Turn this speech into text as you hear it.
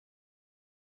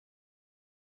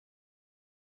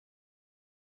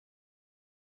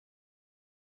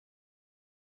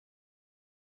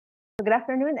Good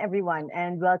afternoon, everyone,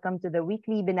 and welcome to the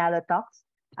weekly BINALOT Talks.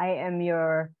 I am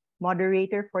your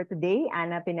moderator for today,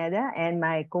 Ana Pineda, and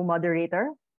my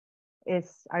co-moderator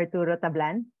is Arturo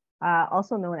Tablan,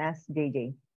 also known as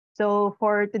JJ. So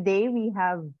for today, we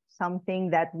have something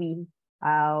that we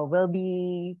will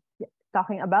be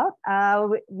talking about.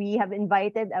 We have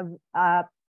invited a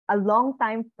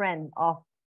longtime friend of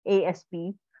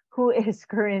ASP who is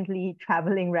currently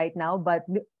traveling right now, but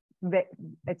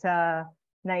it's a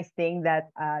nice thing that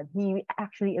he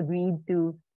actually agreed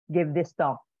to give this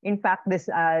talk. In fact, this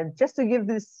just to give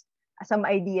this some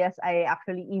ideas, I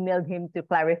actually emailed him to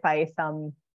clarify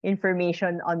some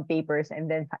information on papers, and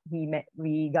then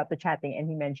we got to chatting, and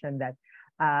he mentioned that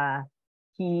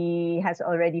he has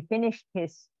already finished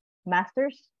his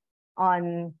master's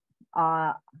on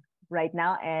right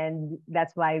now, and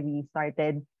that's why we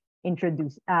started we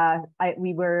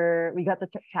got to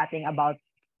chatting about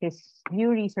his new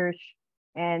research,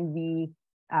 and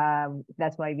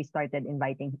that's why we thought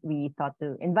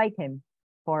to invite him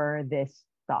for this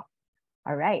talk.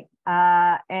 All right.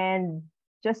 And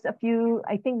just a few,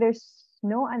 I think there's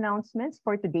no announcements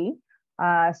for today.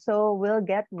 So we'll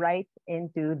get right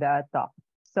into the talk.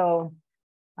 So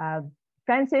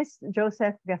Francis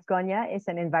Joseph Gasgonia is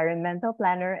an environmental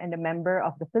planner and a member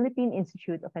of the Philippine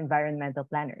Institute of Environmental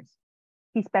Planners.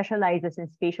 He specializes in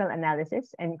spatial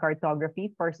analysis and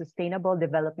cartography for sustainable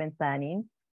development planning,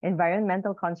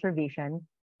 environmental conservation,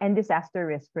 and disaster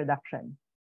risk reduction.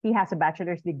 He has a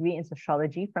bachelor's degree in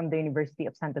sociology from the University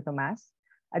of Santo Tomas,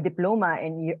 a diploma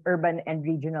in urban and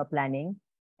regional planning,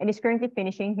 and is currently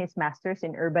finishing his master's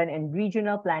in urban and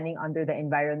regional planning under the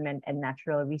Environment and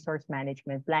Natural Resource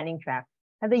Management Planning track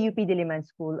at the UP Diliman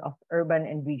School of Urban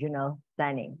and Regional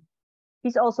Planning.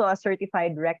 He's also a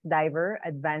certified wreck diver,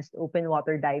 advanced open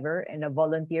water diver, and a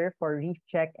volunteer for Reef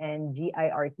Check and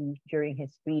GIRT during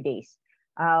his 3 days.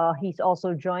 He's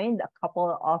also joined a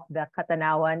couple of the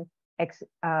Katanawan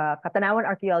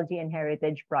Archaeology and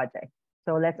Heritage Project.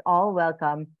 So let's all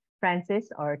welcome Francis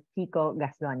or Tico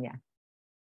Gasgonia.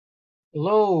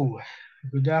 Hello,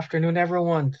 good afternoon,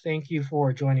 everyone. Thank you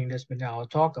for joining this BINALOT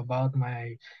talk about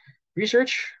my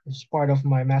research as part of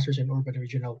my Master's in Urban and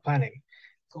Regional Planning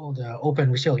called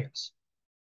Open Resilience.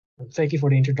 And thank you for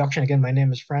the introduction. Again, my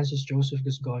name is Francis Joseph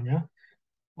Gasgonia.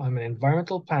 I'm an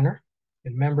environmental planner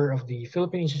and member of the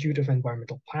Philippine Institute of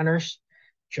Environmental Planners,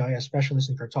 GIS specialist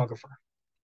and cartographer.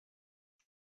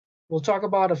 We'll talk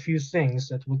about a few things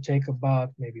that will take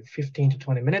about maybe 15 to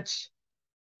 20 minutes.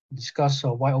 Discuss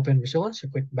why open resilience, a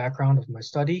quick background of my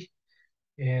study,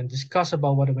 and discuss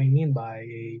about what do we mean by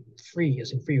a free,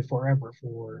 as in free forever,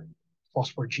 for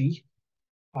phosphor G,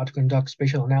 how to conduct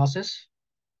spatial analysis,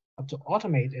 how to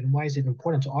automate, and why is it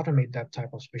important to automate that type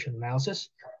of spatial analysis,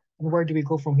 and where do we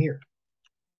go from here?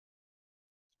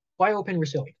 Why open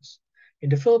resilience? In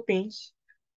the Philippines,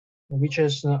 which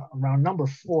is around number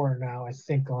 4 now, I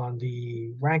think, on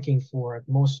the ranking for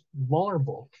most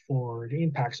vulnerable for the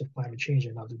impacts of climate change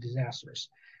and other disasters.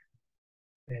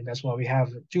 And that's why we have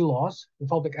 2 laws,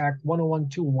 Republic Act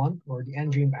 10121, or the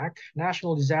NDREAM Act,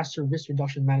 National Disaster Risk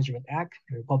Reduction Management Act,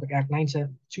 and Republic Act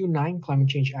 9729, Climate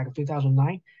Change Act of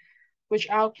 2009, which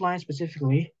outlines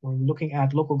specifically when looking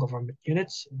at local government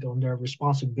units on their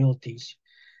responsibilities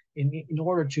in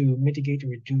order to mitigate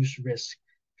and reduce risk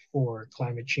for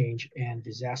climate change and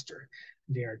disaster.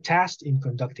 They are tasked in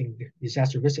conducting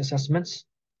disaster risk assessments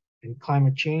and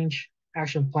climate change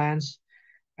action plans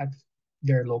at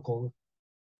their local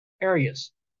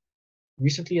areas.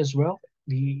 Recently as well,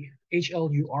 the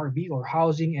HLURB, or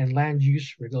Housing and Land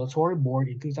Use Regulatory Board,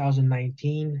 in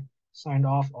 2019 signed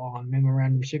off on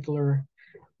Memorandum Circular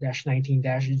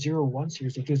 -19-01,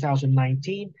 series of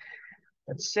 2019,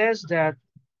 that says that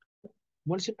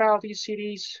municipalities,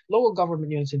 cities, local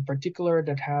government units in particular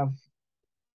that have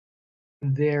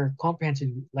their comprehensive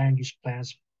land use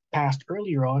plans passed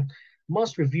earlier on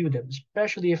must review them,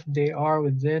 especially if they are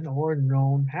within or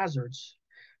known hazards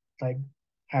like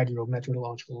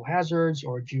hydrometeorological hazards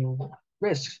or geo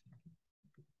risks.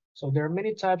 So there are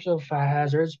many types of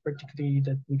hazards, particularly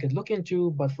that we could look into,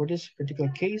 but for this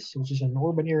particular case, which is an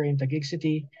urban area in Taguig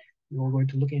City, we're going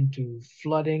to look into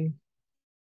flooding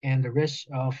and the risk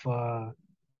of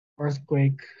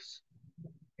earthquakes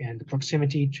and the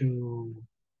proximity to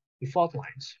the fault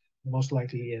lines, most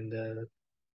likely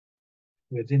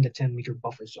within the 10-meter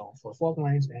buffer zone for fault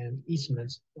lines and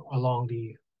easements along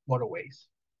the waterways.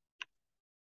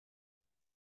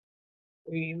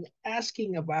 We're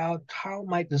asking about how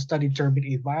might the study determine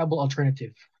a viable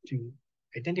alternative to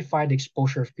identify the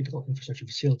exposure of critical infrastructure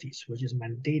facilities, which is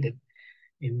mandated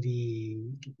in the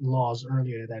laws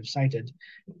earlier that I've cited,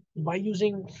 by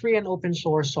using free and open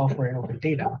source software and open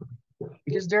data.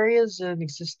 because there is an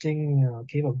existing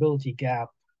capability gap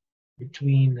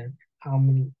between how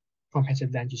many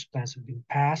comprehensive land use plans have been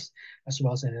passed, as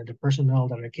well as the personnel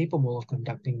that are capable of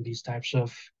conducting these types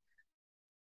of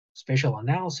spatial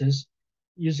analysis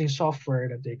using software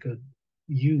that they could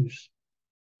use.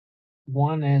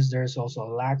 One is there's also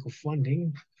a lack of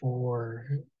funding for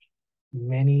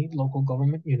many local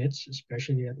government units,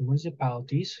 especially at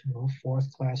municipalities,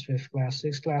 fourth class, fifth class,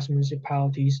 sixth class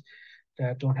municipalities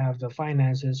that don't have the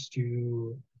finances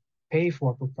to pay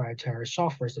for proprietary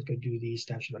softwares that could do these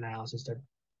types of analysis that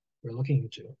we're looking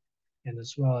into, and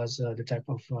as well as the type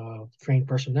of trained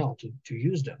personnel to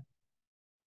use them.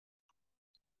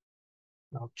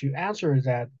 Now, to answer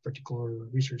that particular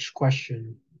research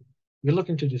question, we look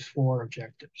into these four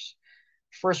objectives.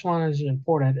 First one is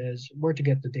important is where to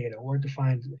get the data, where to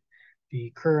find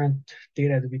the current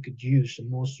data that we could use, the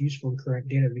most useful current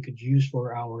data we could use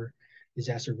for our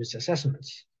disaster risk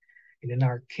assessments. And in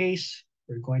our case,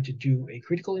 we're going to do a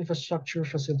critical infrastructure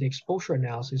facility exposure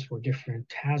analysis for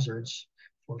different hazards,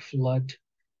 for flood,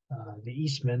 the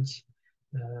easements,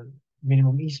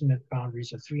 minimum easement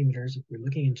boundaries of 3 meters that we're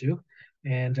looking into,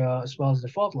 and as well as the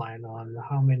fault line on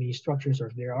how many structures, or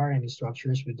if there are any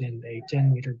structures within a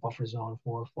 10-meter buffer zone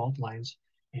for fault lines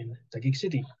in Taguig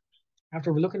City.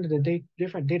 After we look into the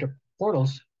different data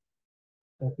portals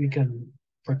that we can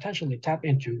potentially tap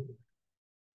into,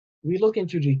 we look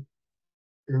into the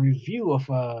review of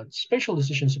spatial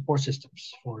decision support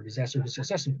systems for disaster risk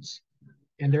assessments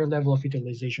and their level of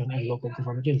utilization in local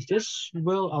government units. This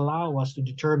will allow us to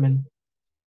determine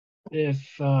if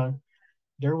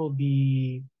there will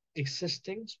be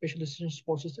existing spatial decision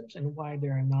support systems and why they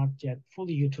are not yet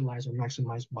fully utilized or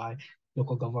maximized by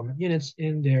local government units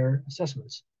in their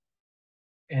assessments.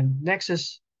 And next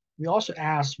is, we also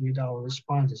ask with our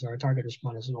respondents, our target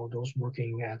respondents, and all those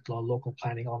working at local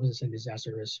planning offices and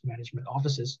disaster risk management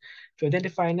offices to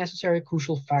identify necessary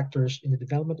crucial factors in the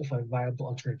development of a viable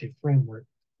alternative framework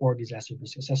for disaster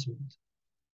risk assessment,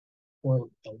 or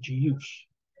LGUs.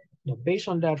 Now, based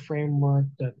on that framework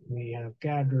that we have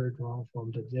gathered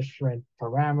from the different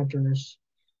parameters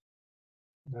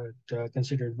that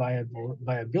considered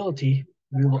viability,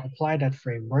 we will apply that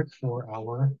framework for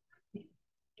our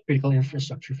critical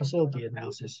infrastructure facility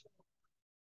analysis.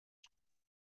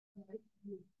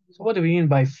 So what do we mean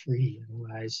by free?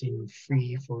 I mean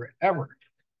free forever.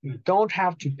 You don't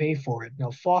have to pay for it. Now,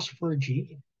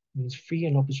 FOSS4G means free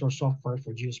and open source software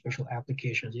for geospatial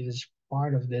applications. It is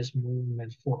part of this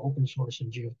movement for open source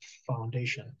and Geo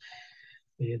Foundation.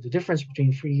 The difference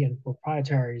between free and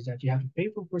proprietary is that you have to pay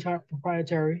for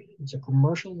proprietary. It's a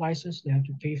commercial license you have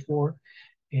to pay for,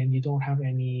 and you don't have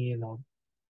any,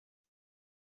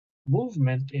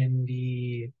 movement in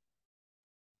the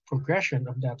progression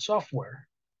of that software,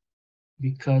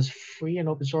 because free and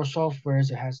open source software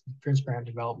has transparent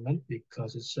development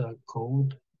because it's a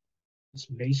code, it's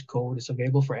base code, it's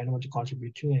available for anyone to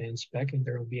contribute to and inspect, and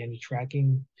there will be any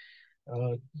tracking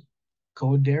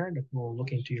code there that will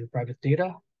look into your private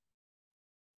data,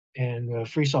 and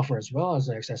free software as well as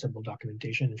accessible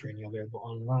documentation and training available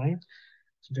online.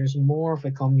 So there's more of a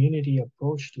community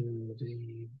approach to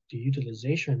the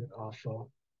utilization of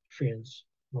free and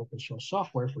open source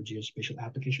software for geospatial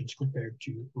applications compared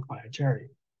to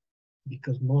proprietary,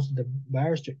 because most of the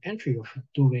barriers to entry of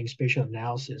doing spatial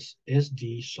analysis is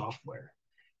the software.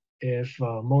 If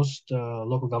most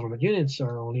local government units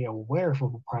are only aware of a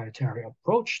proprietary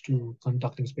approach to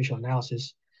conducting spatial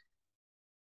analysis,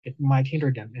 it might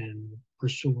hinder them in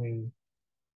pursuing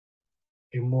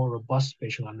a more robust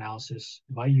spatial analysis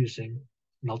by using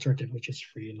an alternative which is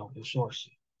free and open source.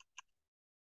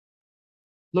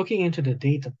 Looking into the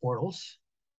data portals,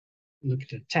 look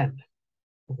at 10.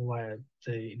 Where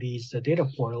these data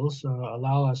portals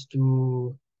allow us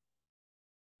to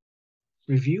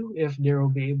review if they will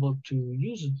be able to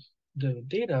use the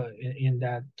data in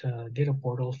that data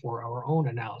portal for our own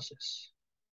analysis.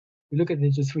 We look at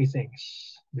into three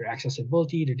things: their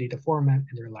accessibility, their data format,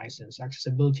 and their license.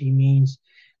 Accessibility means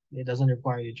it doesn't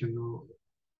require you to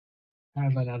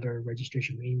have another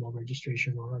registration, email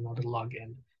registration, or another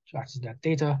login to access that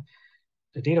data.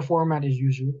 The data format is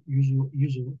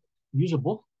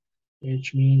usable,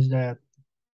 which means that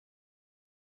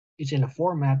it's in a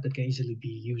format that can easily be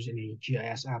used in a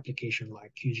GIS application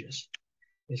like QGIS.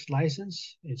 Its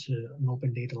license, it's an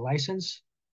open data license.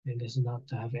 It does not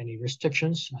have any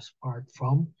restrictions apart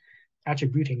from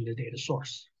attributing the data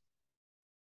source.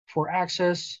 For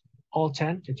access, all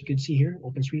 10 that you can see here: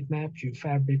 OpenStreetMap,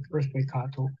 GeoFabric, Earthquake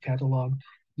Catalog,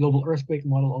 Global Earthquake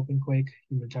Model, OpenQuake,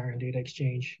 Humanitarian Data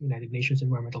Exchange, United Nations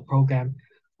Environmental Program,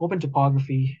 Open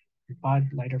Topography, Pod,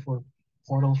 LiDAR for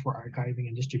Portal for Archiving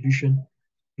and Distribution,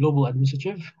 Global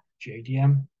Administrative,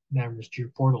 GADM, NAMRIS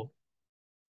GeoPortal.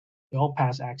 They all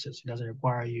pass access. It doesn't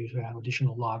require you to have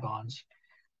additional logons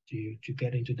to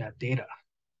get into that data.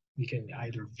 You can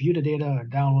either view the data or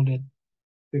download it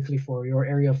quickly for your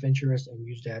area of interest and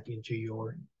use that into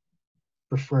your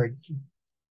preferred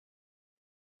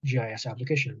GIS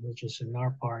application, which is in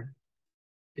our part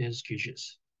is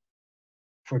QGIS.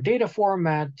 For data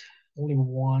format, only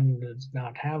one does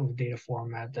not have a data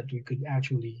format that we could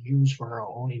actually use for our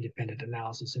own independent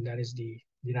analysis, and that is the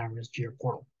NAMRIS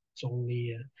GeoPortal. It's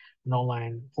only an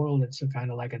online portal that's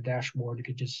kind of like a dashboard. You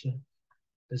could just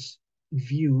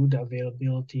view the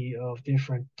availability of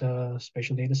different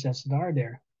spatial data sets that are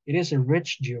there. It is a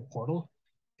rich GeoPortal.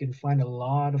 You can find a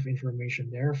lot of information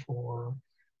there for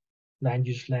land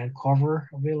use, land cover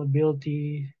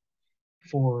availability,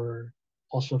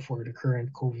 also for the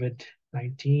current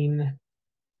COVID-19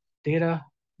 data.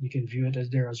 You can view it as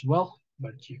there as well,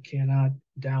 but you cannot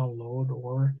download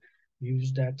or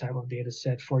use that type of data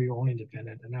set for your own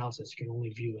independent analysis. You can only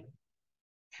view it.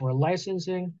 For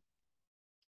licensing,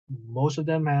 most of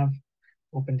them have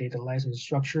open data license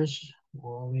structures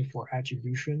or only for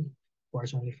attribution, or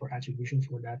it's only for attribution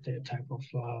for that type of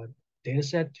data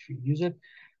set if you use it.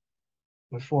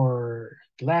 But for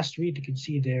the last three, you can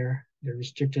see there, they're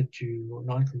restricted to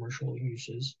non-commercial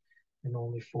uses and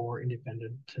only for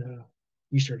independent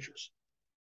researchers.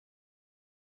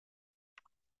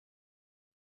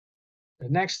 The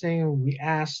next thing, we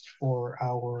asked for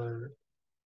our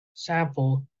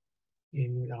sample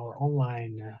in our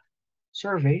online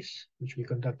surveys, which we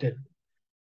conducted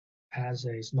as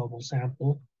a snowball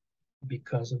sample.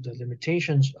 Because of the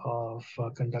limitations of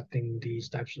conducting these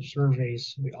types of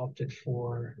surveys, we opted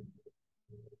for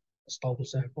a snowball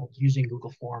sample using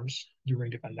Google Forms during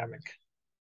the pandemic.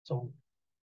 So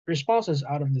responses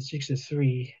out of the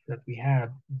 63 that we had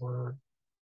were,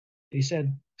 they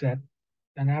said that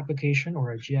an application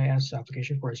or a GIS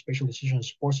application for a spatial decision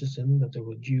support system that they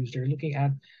would use, they're looking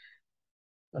at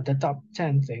the top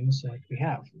 10 things that we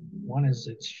have. One is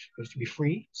it's supposed to be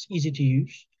free, it's easy to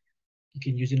use. You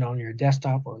can use it on your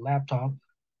desktop or laptop.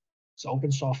 It's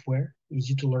open software,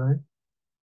 easy to learn.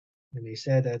 And they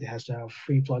said that it has to have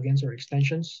free plugins or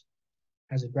extensions,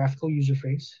 has a graphical user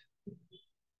face,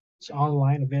 it's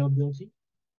online availability,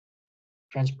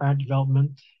 transparent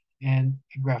development, and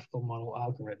a graphical model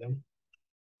algorithm.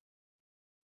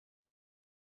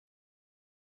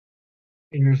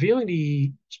 In reviewing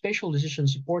the spatial decision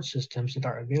support systems that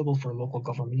are available for local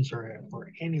governments or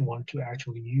for anyone to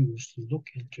actually use to look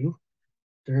into,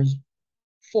 there's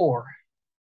 4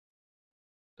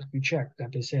 that we checked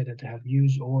that they said that they have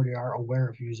used or they are aware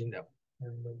of using them.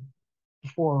 And the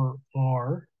 4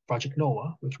 are Project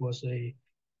NOAA, which was a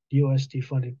DOST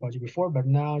funded project before, but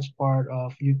now it's part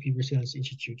of UP Resilience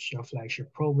Institute's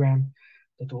flagship program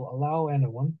that will allow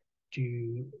anyone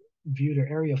to view their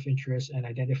area of interest and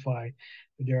identify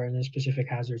if there are any specific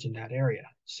hazards in that area.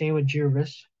 Same with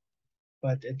GeoRis,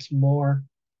 but it's more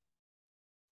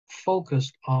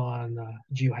focused on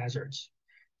geohazards.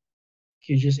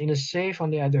 QGIS InnoSafe,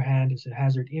 on the other hand, is a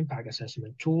hazard impact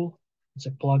assessment tool. It's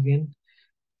a plugin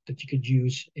that you could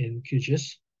use in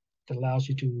QGIS that allows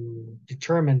you to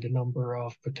determine the number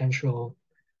of potential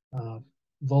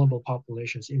vulnerable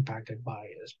populations impacted by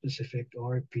a specific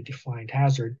or predefined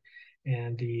hazard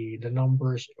and the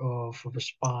numbers of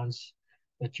response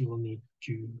that you will need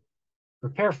to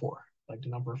prepare for, like the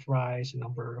number of rice, the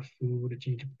number of food that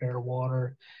you need to prepare,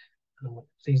 water,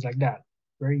 things like that.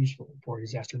 Very useful for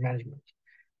disaster management.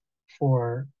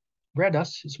 For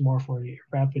REDUS, it's more for the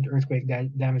rapid earthquake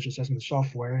damage assessment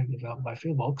software developed by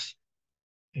Philbox.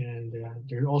 And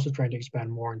they're also trying to expand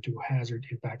more into hazard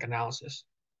impact analysis.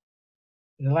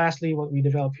 And then lastly, what we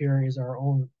develop here is our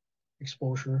own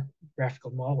exposure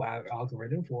graphical model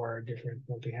algorithm for different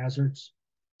multi-hazards.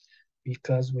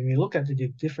 Because when we look at the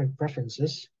different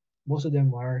preferences, most of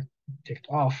them are ticked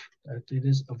off that it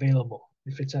is available.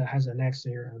 If it has an X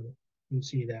there, you'll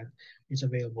see that it's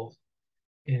available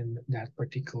in that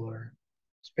particular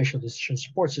spatial decision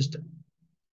support system.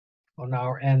 On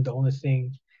our end, the only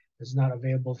thing that's not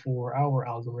available for our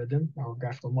algorithm, our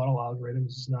graphical model algorithm,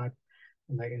 is not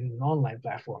like in an online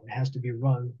platform. It has to be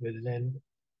run within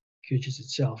QGIS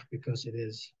itself because it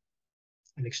is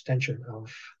an extension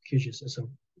of QGIS as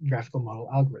a graphical model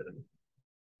algorithm.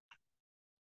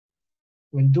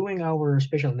 When doing our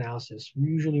spatial analysis, we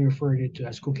usually refer to it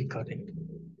as cookie cutting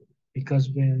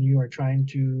because when you are trying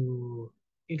to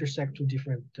intersect 2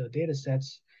 different data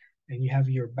sets and you have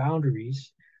your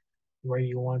boundaries where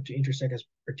you want to intersect as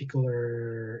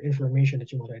particular information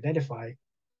that you want to identify,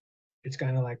 it's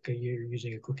kind of like you're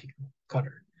using a cookie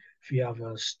cutter. if you have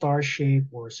a star shape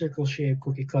or circle shape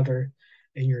cookie cutter,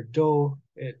 and your dough,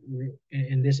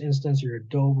 in this instance, your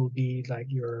dough will be like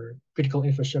your critical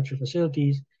infrastructure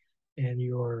facilities, and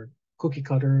your cookie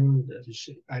cutter is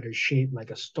either shaped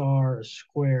like a star, a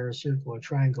square, a circle, a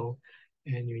triangle,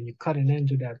 and when you cut it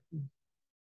into that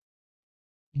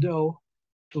dough,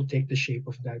 it will take the shape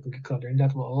of that cookie cutter, and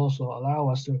that will also allow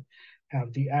us to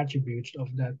have the attributes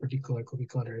of that particular cookie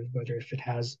cutter, whether if it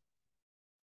has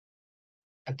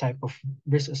a type of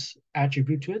risk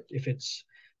attribute to it. If it's,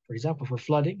 for example, for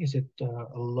flooding, is it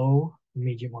a low,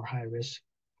 medium, or high risk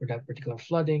for that particular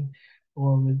flooding?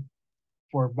 Or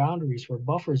for boundaries, for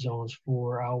buffer zones,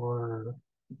 for our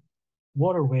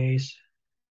waterways,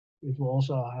 it will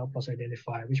also help us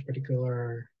identify which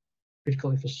particular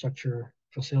critical infrastructure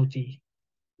facility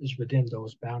is within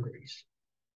those boundaries.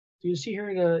 So you see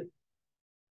here the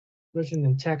written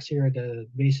in text here the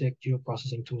basic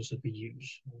geoprocessing tools that we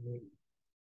use.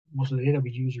 Most of the data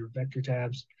we use are vector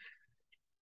tabs,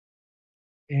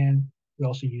 and we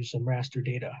also use some raster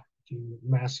data to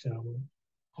mask.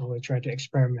 We try to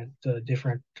experiment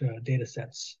different data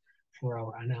sets for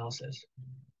our analysis.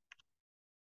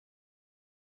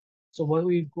 So what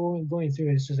we're going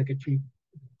through is just like a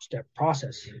three-step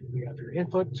process. We have your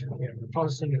input, we have the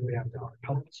processing, and we have our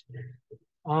output.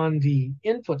 On the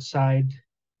input side,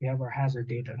 we have our hazard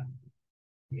data.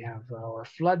 We have our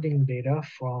flooding data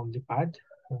from the PAD.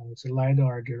 It's a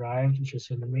LiDAR derived, which is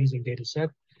an amazing data set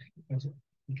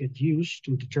we could use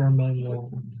to determine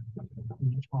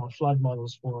flood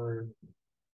models for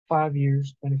 5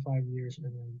 years, 25 years,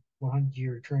 and then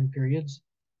 100-year return periods.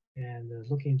 And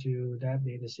looking into that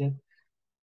data set,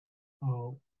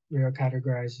 we are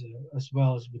categorized as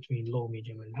well as between low,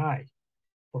 medium, and high.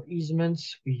 For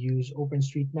easements, we use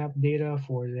OpenStreetMap data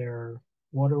for their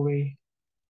waterway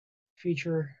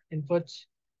feature inputs,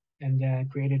 and then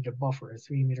created a buffer, a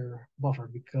 3-meter buffer,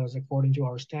 because according to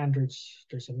our standards,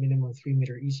 there's a minimum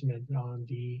 3-meter easement on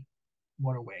the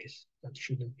waterways that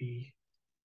shouldn't be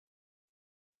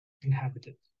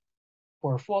inhabited.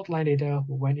 For fault line data,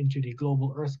 we went into the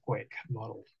global earthquake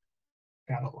model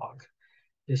catalog.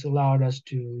 This allowed us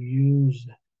to use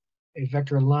a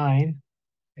vector line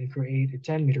and create a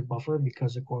 10-meter buffer,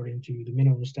 because according to the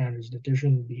minimum standards, that there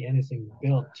shouldn't be anything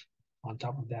built on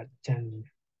top of that 10,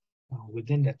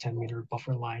 within that 10-meter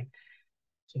buffer line.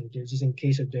 So just in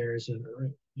case if there's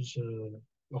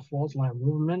a fault line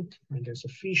movement and there's a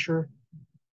fissure,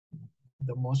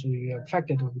 the most will be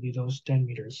affected will be those 10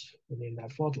 meters within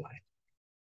that fault line.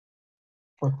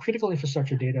 For critical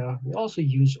infrastructure data, we also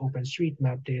use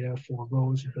OpenStreetMap data for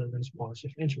roads, buildings, points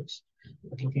of interest.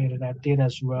 But looking at that data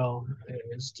as well,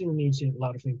 it still needs a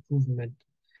lot of improvement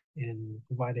in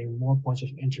providing more points of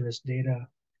interest data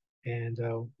and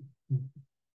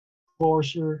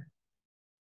coarser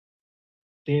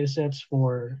data sets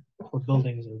for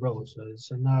buildings and roads. So it's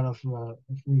a lot of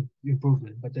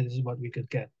improvement, but that is what we could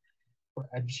get. For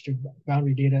administrative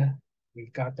boundary data, we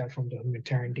got that from the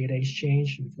Humanitarian Data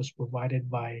Exchange, which was provided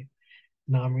by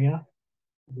NAMRIA,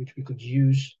 which we could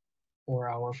use for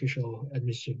our official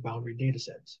administrative boundary data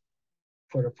sets.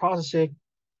 For the processing,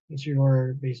 it's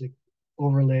your basic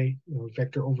overlay,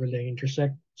 vector overlay,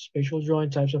 intersect, spatial join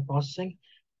types of processing,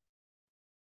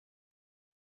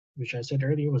 which I said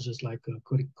earlier was just like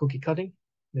cookie cutting.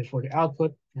 Then for the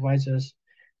output, provides us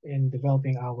in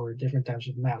developing our different types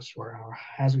of maps for our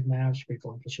hazard maps,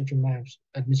 critical infrastructure maps,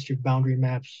 administrative boundary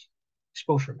maps,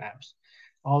 exposure maps.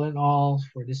 All in all,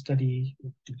 for this study,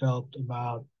 we developed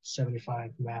about 75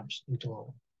 maps in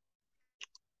total.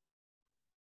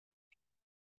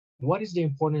 What is the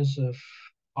importance of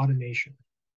automation?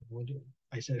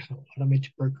 I said automate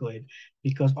to percolate,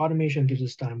 because automation gives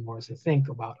us time more to think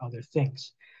about other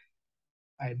things.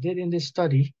 I did in this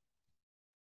study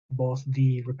both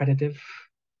the repetitive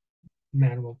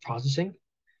manual processing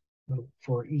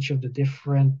for each of the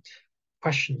different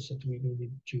questions that we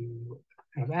needed to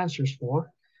have answers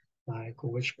for, like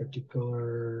which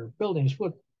particular buildings,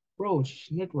 what roads,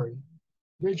 network,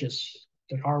 bridges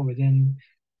that are within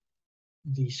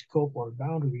the scope or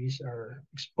boundaries are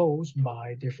exposed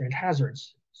by different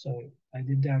hazards. So I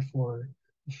did that for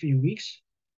a few weeks,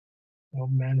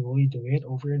 manually doing it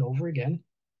over and over again.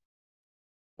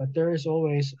 But there is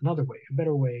always another way, a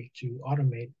better way to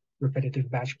automate repetitive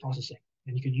batch processing.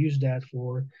 And you could use that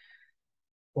for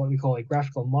what we call a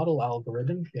graphical model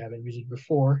algorithm. If you haven't used it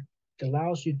before, it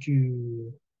allows you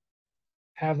to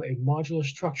have a modular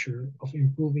structure of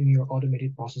improving your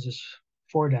automated processes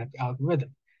for that algorithm.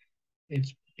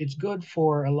 It's good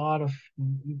for a lot of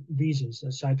reasons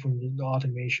aside from the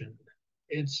automation.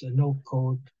 It's a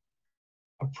no-code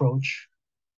approach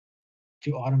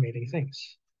to automating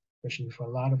things. especially for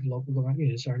a lot of local government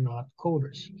units are not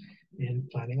coders in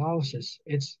planning offices.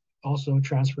 It's also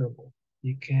transferable.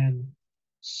 You can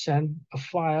send a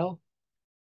file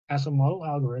as a model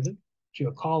algorithm to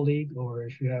a colleague, or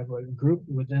if you have a group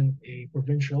within a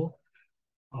provincial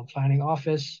planning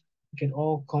office, you can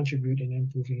all contribute in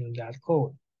improving on that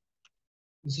code.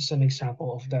 This is an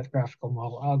example of that graphical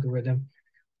model algorithm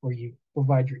where you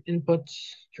provide your inputs,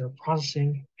 your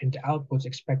processing, and the outputs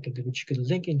expected, which you could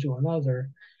link into another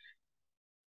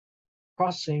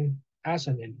processing as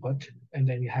an input, and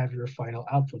then you have your final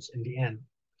outputs in the end.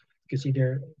 You can see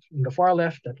there on the far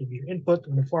left, that will be your input.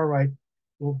 On the far right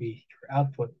will be your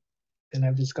output. And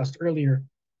I've discussed earlier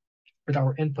that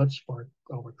our inputs for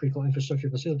our critical infrastructure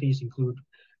facilities include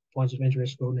points of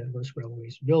interest, road networks,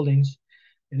 railways, buildings,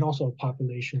 and also a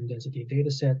population density data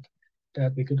set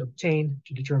that we could obtain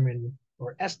to determine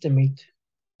or estimate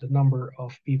the number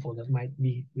of people that might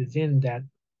be within that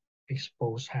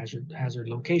exposed hazard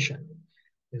location.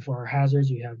 And for our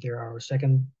hazards, we have there our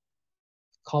second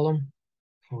column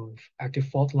of active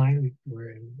fault line,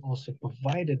 where we also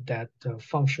provided that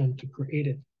function to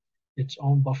create its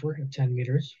own buffer at 10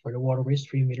 meters, for the waterways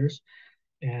 3 meters.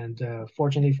 And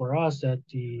fortunately for us, that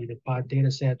the pod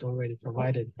data set already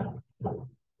provided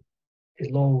a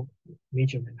low,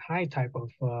 medium, and high type of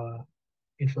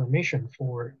information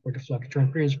for the flood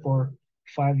return periods for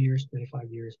 5 years, 25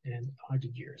 years, and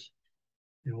 100 years.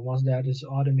 You know, once that is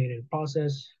automated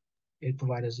process, it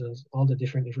provides us all the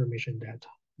different information that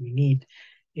we need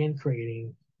in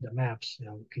creating the maps. You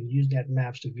know, we can use that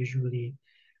maps to visually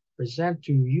present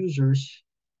to users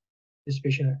this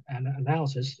patient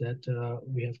analysis that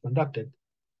we have conducted,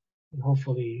 and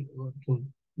hopefully will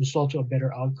result to a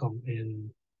better outcome in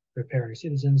preparing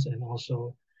citizens and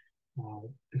also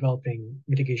developing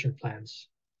mitigation plans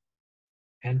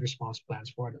and response plans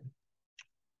for them.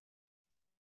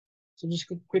 So just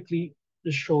quickly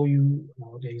to show you,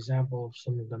 the example of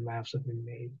some of the maps that we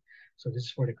made. So this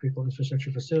is for the critical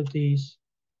infrastructure facilities.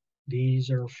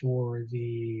 These are for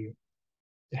the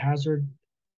hazard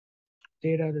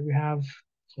data that we have.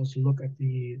 So let's look at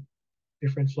the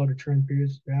different flood return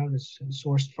periods we have. It's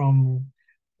sourced from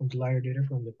the LiDAR data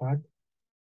from the pod.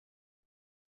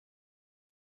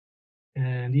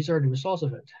 And these are the results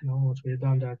of it. Once we've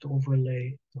done that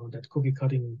overlay, that cookie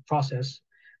cutting process,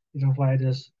 it provides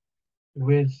us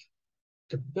with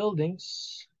the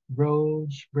buildings,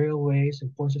 roads, railways,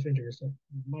 and points of interest that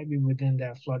might be within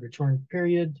that flood return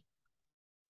period.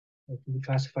 That can be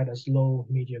classified as low,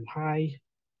 medium, high.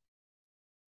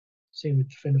 Same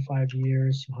with 25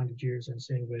 years, 100 years, and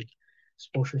same with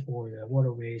exposure for the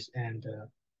waterways and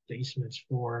the easements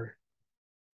for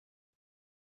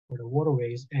the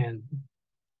waterways and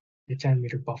the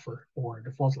 10-meter buffer for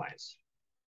the fault lines.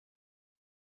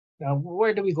 Now,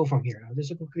 where do we go from here? Now, just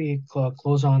to quickly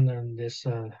close on this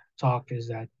talk is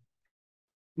that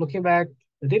looking back,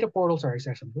 the data portals are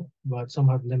accessible, but some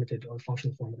have limited or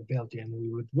functional formatability, and we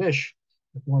would wish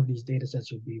that more of these data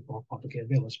sets would be more publicly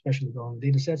available, especially on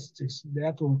data sets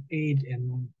that will aid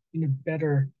in a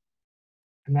better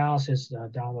analysis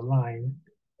down the line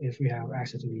if we have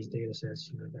access to these data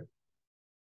sets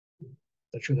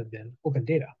that should have been open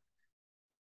data.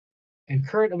 And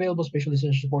current available spatial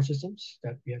decision support systems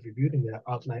that we have reviewed and we have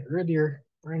outlined earlier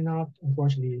are not,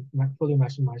 unfortunately, not fully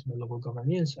maximized by local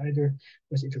governments either,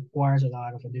 because it requires a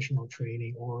lot of additional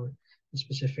training or a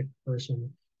specific person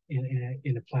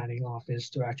in a planning office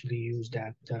to actually use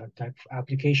that type of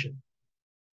application.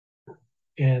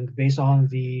 And based on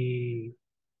the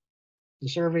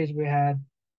surveys we had,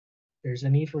 there's a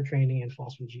need for training in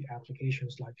FOSS-VG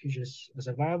applications like QGIS as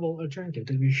a viable alternative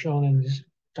to be shown in this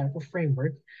type of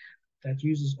framework that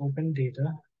uses open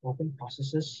data, open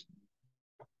processes,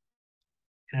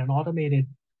 and an automated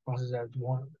process that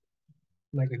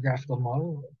like a graphical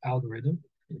model algorithm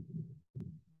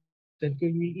that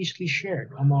could be easily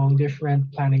shared among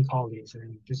different planning colleagues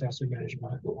and disaster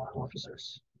management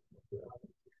officers.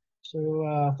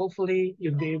 So hopefully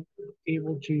you'll be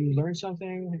able to learn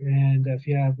something, and if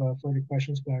you have further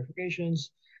questions, clarifications,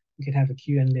 you can have a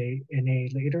Q&A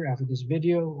later after this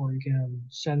video, or you can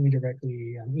send me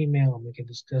directly an email and we can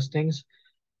discuss things.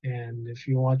 And if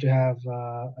you want to have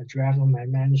a draft of my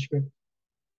manuscript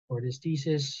for this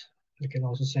thesis, I can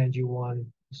also send you one.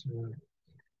 So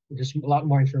there's a lot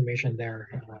more information there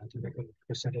to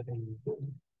present it in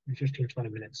 15, 20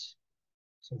 minutes.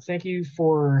 So thank you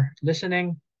for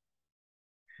listening,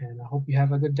 and I hope you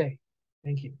have a good day.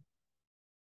 Thank you.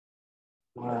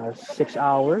 6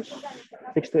 hours,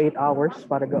 6 to 8 hours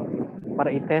para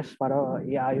i-test, para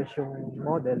iayos yung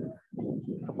model.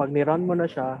 Kapag ni-run mo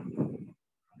na siya,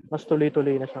 mas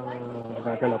tuloy-tuloy na siyang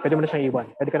gagalaw. Pwede mo na siyang iwan.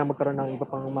 Pwede ka na magkaroon ng iba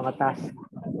pang mga task.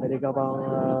 Pwede ka pang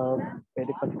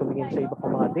pwede pang tumingin sa iba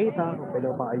pang mga data. Pwede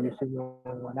mo pang ayusin yung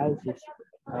analysis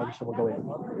na gusto mo gawin.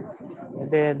 And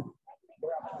then,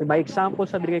 may example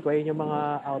sa binigay ko ay yung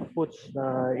mga outputs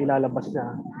na ilalabas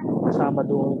niya kasama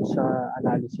doon sa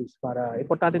analysis. Para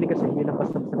importante din kasi hindi na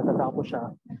basta natatapos siya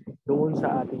doon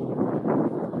sa ating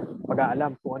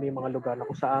pag-aalam kung ano yung mga lugar na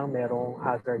kung saan merong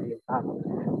hazard impact,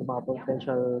 yung mga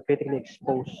potential critically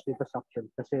exposed infrastructure.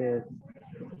 Kasi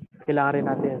kailangan rin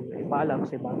natin ipaalam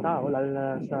sa ibang tao, lalo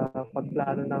na sa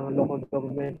pagplano ng local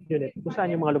government unit, kung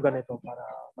saan yung mga lugar nito para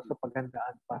mas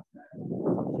mapaghandaan pa.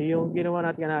 So yung ginawa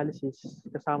nating analysis,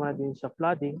 kasama na din sa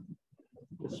flooding,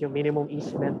 is yung minimum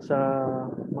easement sa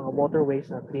mga waterways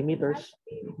na 3 meters.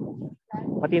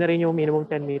 Pati na rin yung minimum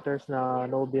 10 meters na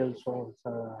no-build zone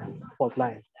sa fault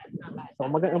line. So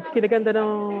ang kinaganda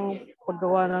ng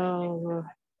paggawa ng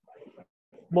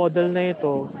model na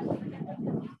ito,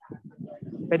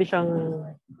 pwede siyang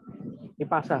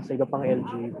ipasa sa iba pang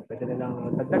LG. Pwede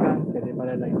nilang dagdagan, pwede pa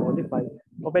nilang i-modify,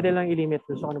 o pwede lang i-limit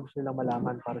kung ano gusto nilang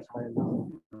malaman para sa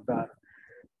kanilang lugar.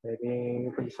 Pwede,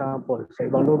 for example, sa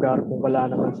ibang lugar, kung wala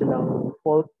naman silang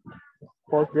fault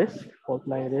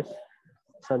line risk,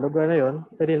 sa lugar na yon,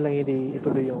 pwede lang hindi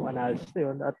ituloy yung analysis na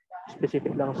yun at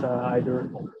specific lang sa either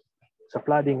sa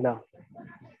flooding lang.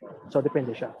 So,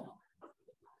 depende siya.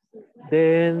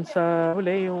 Then, sa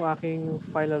huli, yung aking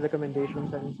final recommendations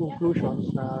and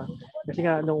conclusions na kasi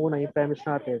nga, nung una, yung premise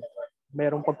natin,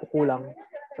 mayroong pagkukulang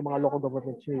sa mga local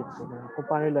government units na kung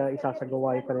paano nila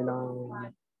isasagawa yung kanilang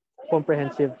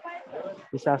comprehensive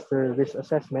disaster risk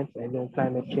assessment and yung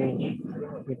climate change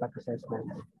impact assessment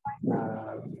na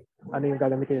ano yung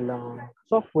gagamitin nilang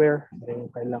software, yung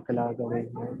kailangan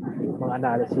gawin yung mga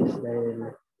analysis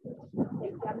dahil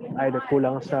either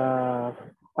kulang sa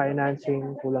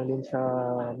financing, kulang din sa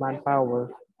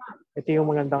manpower. Ito yung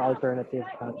magandang alternative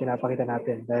na pinapakita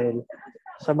natin dahil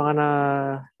sa mga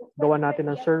gawa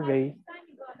natin ng survey,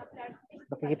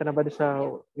 nakikita na ba sa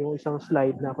yung isang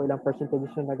slide na kung ilang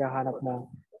percentage yung naghahanap na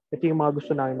ito yung mga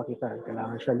gusto namin makita.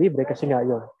 Kailangan siya libre kasi nga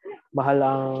yun, mahal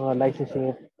ang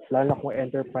licensing, lalo na kung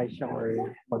enterprise siya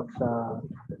or pag sa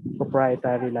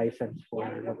proprietary license for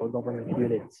local government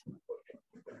units.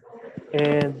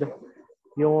 And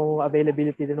yung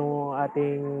availability din ng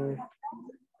ating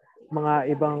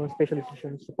mga ibang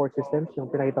specialization support systems,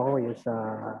 yung pinakita ko yung sa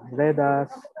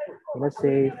REDAS, yung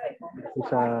SAFE, yung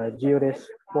sa GeoRisk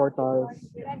portals.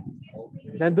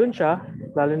 Nandun siya,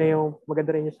 lalo na yung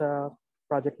maganda rin yung sa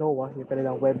Project NOAA, yung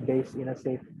kanilang web-based in a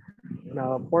safe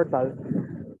na portal.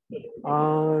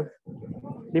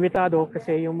 Limitado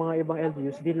kasi yung mga ibang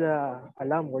LGUs hindi nila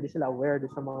alam or hindi sila aware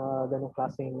sa mga ganong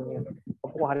klaseng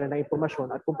pagkukuha ng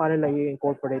impormasyon at kung paano nila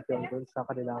i-incorporate yun dun sa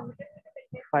kanilang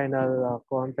final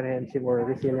comprehensive or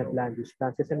resilient land use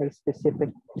plans. Kasi may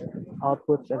specific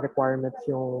outputs and requirements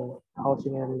yung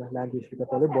Housing and Land Use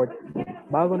Regulatory Board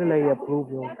bago nila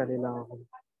i-approve yung kanilang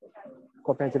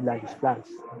comprehensive land use plans.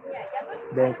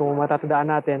 Then kung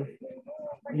matatandaan natin,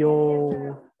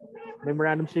 yung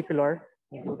Memorandum Circular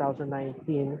in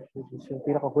 2019, which is yung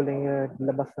pinakahuling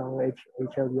labas ng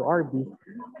HLURB,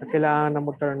 na kailangan na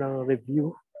magkaroon ng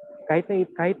review.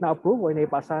 Kahit na-approve o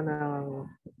naipasa ng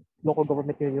local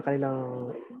government yung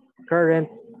kanilang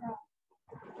current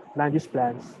land use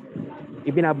plans,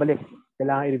 ibinabalik.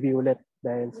 Kailangan i-review ulit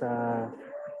dahil sa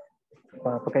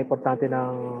pagka-importante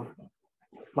ng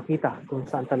makita kung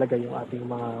saan talaga yung ating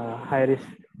mga high-risk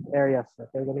areas at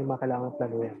yung mga kailangan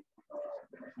planuhin.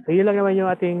 So, yun lang naman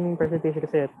yung ating presentation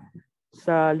kasi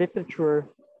sa literature,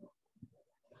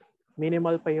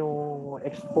 minimal pa yung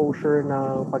exposure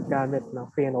ng paggamit ng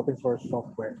free and open source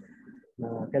software.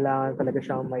 Na kailangan talaga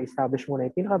siyang ma-establish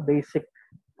muna yung pinaka-basic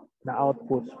na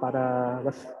outputs para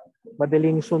mas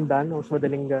madaling sundan o mas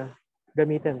madaling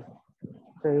gamitin.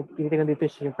 So, tinitingnan dito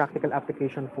is yung practical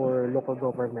application for local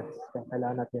governments. Kaya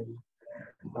kailangan natin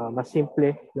mas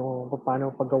simple yung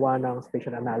paano paggawa ng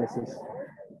spatial analysis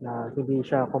na hindi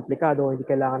siya komplikado, hindi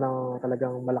kailangan ng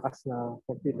talagang malakas na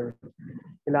computer.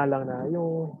 Kailangan lang na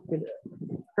yung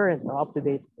current,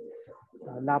 up-to-date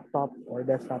laptop or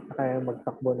desktop na kaya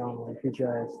magtakbo ng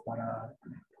QGIS para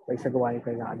maisagawa yung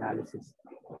kanyang analysis.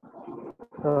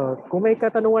 So, kung may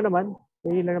katanungan naman,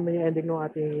 yun lang naman yung ending ng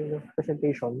ating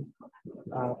presentation.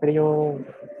 Pwede yung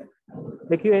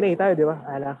may Q&A tayo, di ba?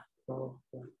 Ala. So,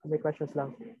 kung may questions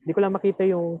lang. Hindi ko lang makita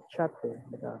yung chat eh.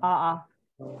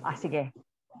 Sige.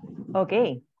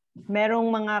 Okay. Merong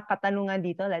mga katanungan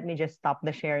dito. Let me just stop the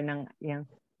share ng yung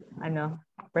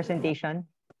presentation.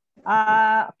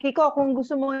 Kiko, kung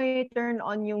gusto mo i-turn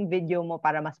on yung video mo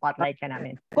para ma-spotlight ka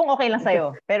namin. Kung okay lang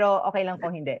sa'yo. Pero okay lang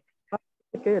kung hindi.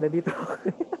 kayo, nandito.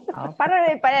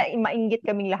 Para mainggit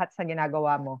kaming lahat sa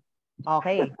ginagawa mo.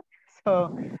 Okay.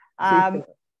 So,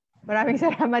 maraming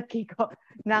salamat, Kiko,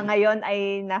 na ngayon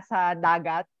ay nasa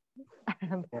dagat.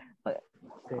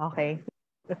 Okay.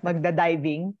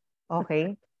 Magda-diving.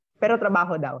 Okay. Pero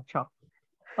trabaho daw. Shock.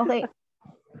 Okay.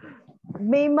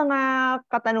 May mga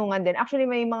katanungan din. Actually,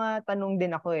 may mga tanong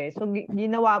din ako eh. So,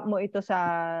 ginawa mo ito sa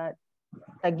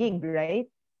Taguig,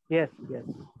 right? Yes.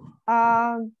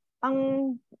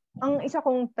 Ang isa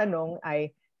kong tanong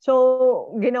ay,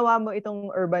 so ginawa mo itong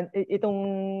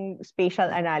spatial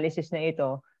analysis na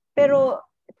ito, pero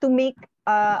to make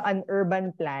an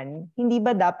urban plan, hindi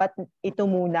ba dapat ito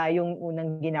muna yung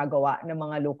unang ginagawa ng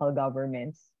mga local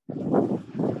governments?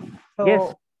 So,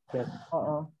 yes.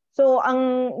 Oo. So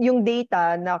yung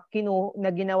data na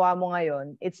ginawa mo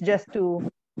ngayon, it's just to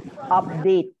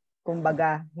update,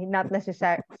 kumbaga, not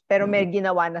necessary, pero may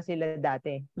ginawa na sila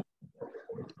dati.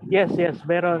 Yes.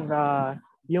 Meron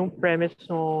yung premise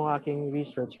ng aking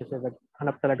research kasi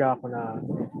naghanap talaga ako na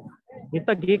yung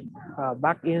Taguig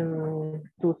back in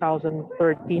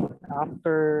 2013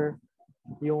 after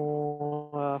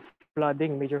yung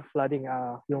major flooding,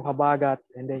 yung Habagat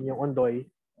and then yung Ondoy,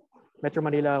 Metro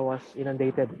Manila was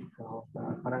inundated. So,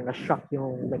 parang na-shock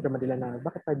yung Metro Manila na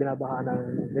bakit tayo binabaha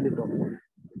ng ganito.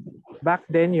 Back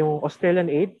then, yung Australian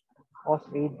Aid,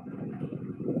 AusAid,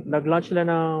 nag-launch sila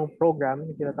ng program,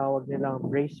 yung tinatawag nilang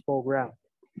BRACE program.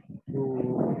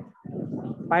 To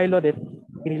pilot it,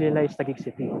 pinilila is Taguig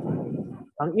City.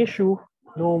 Ang issue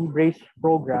ng BRACE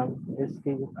program is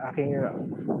the aking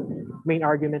main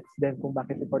arguments din kung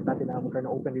bakit importante na magkaroon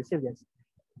ng open resilience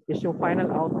is yung final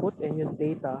output and yung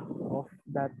data of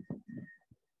that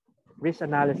risk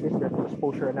analysis, that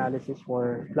exposure analysis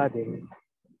for flooding.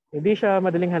 Hindi siya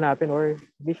madaling hanapin or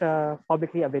hindi siya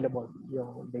publicly available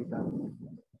yung data.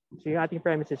 So yung ating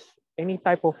premise is any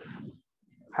type of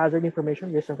hazard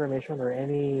information, risk information, or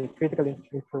any critical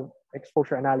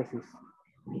exposure analysis,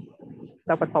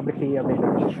 dapat publicly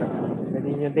available siya. And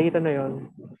then yung data na yun,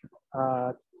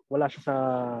 wala siya sa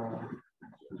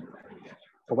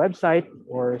website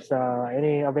or sa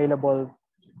any available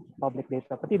public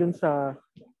data. Pati dun sa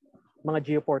mga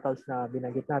geoportals na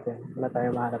binanggit natin, wala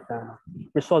tayong mahanap na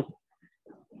result.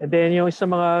 And then yung sa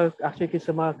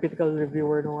mga critical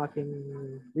reviewer ng aking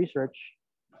research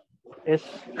is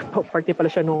party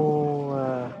pala siya nung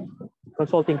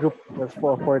consulting group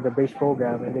for the BRACE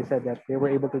program, and they said that they were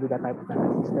able to do that type of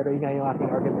analysis. Pero yun nga yung aking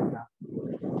argument na,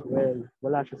 well,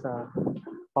 wala siya sa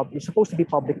it's supposed to be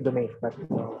public domain, but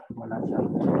wala siya.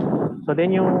 So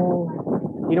then yung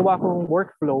ginawa kong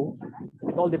workflow,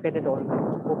 it all depended on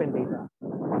open data.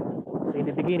 So in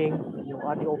the beginning, yung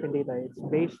ating open data, it's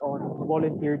based on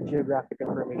volunteer geographic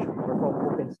information or from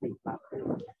OpenStreetMap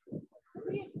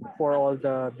for all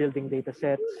the building data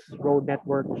sets, road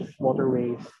networks,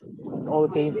 waterways. It all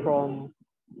came from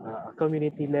a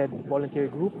community-led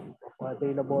volunteer group of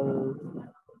available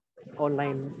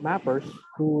online mappers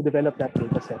who develop that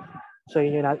data set. So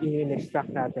yun yung extract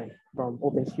natin from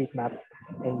OpenStreetMap.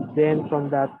 And then from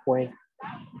that point,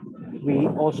 we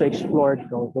also explored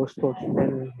those tools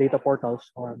and data portals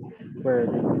on where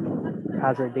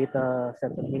hazard data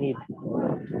sets that we need.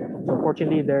 So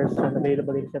fortunately, there's an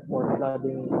available inset for flood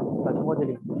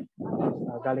modeling.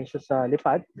 Galing siya sa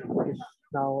Lipad, which is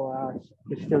now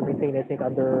still maintained, I think,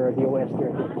 under the OS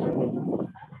here.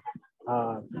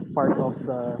 Part of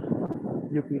the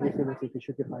UP Resilience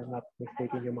Institute, if I'm not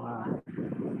mistaken, yung mga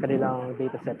kanilang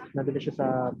data sets. Nandun siya sa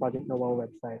Project NOAA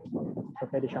website. So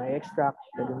pwede siyang i-extract,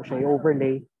 pwede mo siya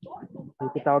i-overlay.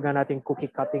 Yung titawagan natin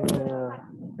cookie cutting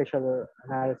spatial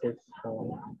analysis.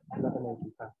 So, wala ka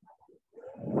nakikita.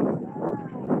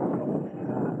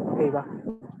 Okay ba?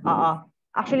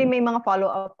 Actually, may mga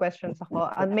follow-up questions ako.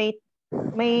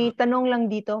 May tanong lang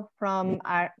dito from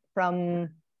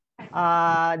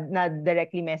na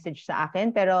directly message sa akin,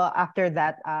 pero after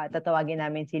that tatawagin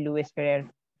namin si Luis Ferrer.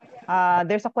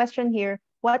 There's a question here.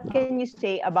 What can you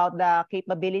say about the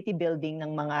capability building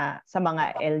ng sa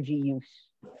mga LGUs?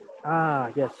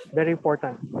 Yes, very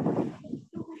important.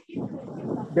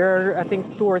 There are, I think,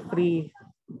 2 or 3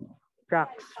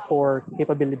 tracks for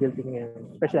capability building,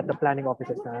 especially at the planning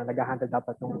offices na nag-handle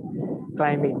dapat ng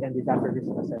climate and disaster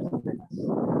risk assessments.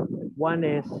 One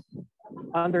is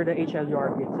under the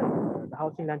HLURB itself, the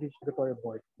Housing Land Use Regulatory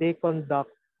Board. They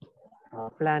conduct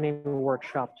planning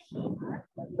workshops.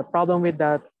 The problem with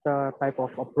that type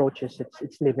of approach is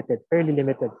it's limited, fairly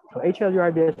limited. So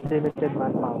HLURB has limited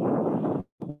manpower,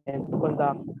 and to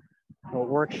conduct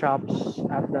workshops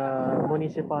at the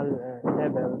municipal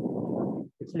level,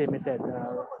 it's limited.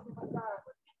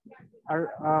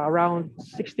 Around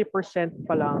 60%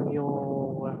 pa lang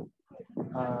yung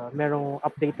merong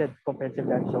updated comprehensive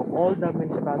land. So all the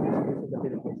municipalities in the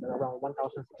Philippines are around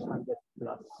 1,600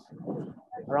 plus.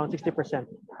 Around 60%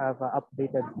 have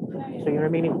updated. So yung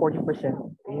remaining 40%,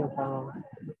 yung pang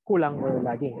kulang or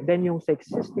lagging. And then yung sa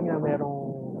existing na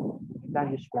merong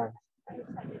land use plans,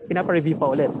 pinapa-review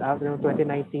pa ulit after yung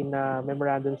 2019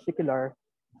 memorandum circular,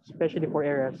 especially for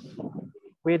areas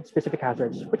with specific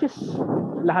hazards, which is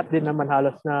lahat din naman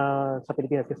halos na sa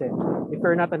Pilipinas kasi if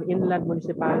you're not an inland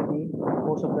municipality,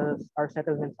 most of our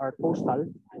settlements are coastal,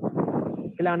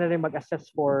 kailangan na rin mag-assess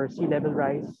for sea level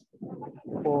rise,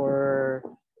 for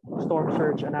storm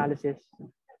surge analysis,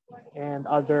 and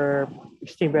other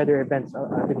extreme weather events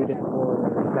attributed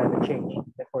for climate change.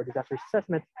 For disaster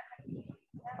assessment,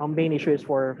 ang main issue is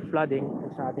for flooding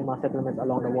sa ating mga settlements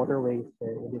along the waterways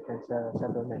in different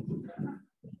settlements.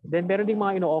 Then meron ding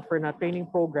mga ino-offer na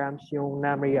training programs yung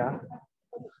NAMRIA,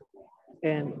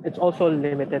 and it's also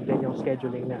limited din yung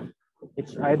scheduling na.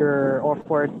 It's either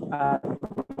offered at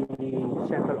the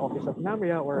central office of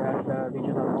NAMRIA or at the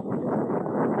regional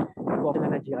office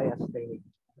na GIS training.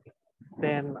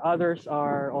 Then others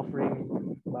are offering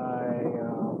by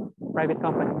private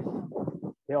companies.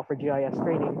 They offer GIS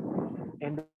training.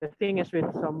 And the thing is with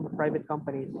some private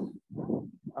companies,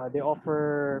 they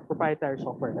offer proprietary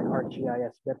software like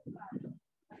ArcGIS.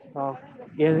 But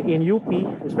in UP,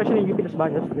 especially in UP Las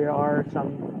Bañas, there are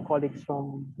some colleagues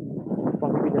from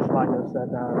UP Las Bañas that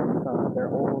have their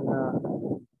own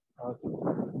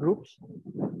groups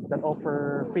that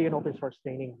offer free and open source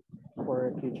training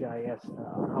for QGIS,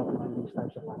 how to do these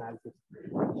types of analysis.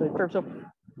 So in terms of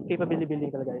capability building,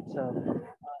 it's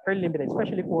fairly limited,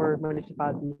 especially for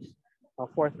municipalities,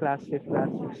 4th class, 5th class,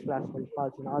 6th class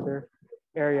municipalities in other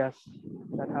areas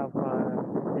that have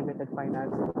limited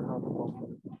finances on how to go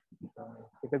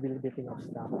capability building of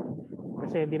staff.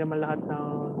 Kasi hindi naman lahat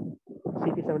ng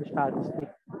cities and municipalities, if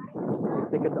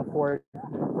they could afford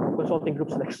consulting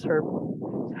groups like SERP,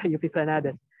 UP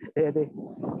Pineda,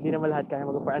 hindi naman lahat kaya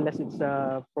mag-afford unless it's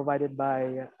provided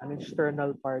by an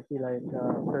external party like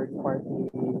third party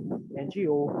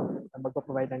NGO na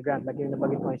magpo-provide ng grant. Lagi yung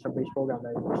nabagin ko sa BRACE program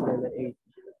like Australia Aid.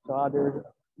 So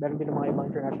meron din ng mga ibang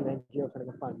international NGOs na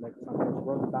nag-fund like sometimes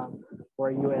World Bank or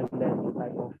UN-led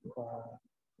type of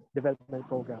development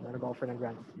program na nag-offer ng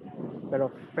grants.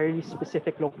 Pero very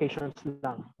specific locations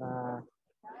lang.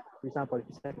 For example, if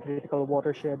it's a critical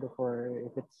watershed or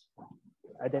if it's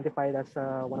identified as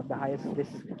one of the highest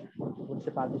risk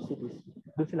municipality cities,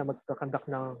 doon sila magkakandak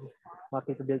ng mga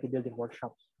capability building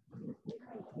workshops.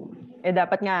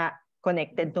 Dapat nga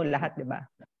connected to lahat, di ba?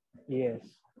 Yes.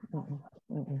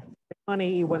 Mga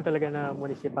naiiwan talaga na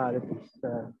municipalities,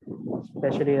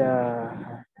 especially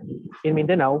in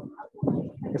Mindanao,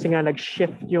 kasi nga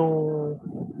nag-shift yung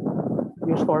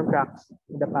storm tracks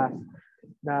in the past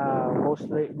na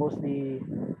mostly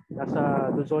nasa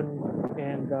Luzon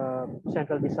and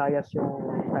Central Visayas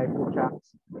yung typhoon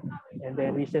tracks. And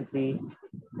then recently,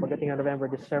 pagdating ng November,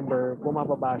 December,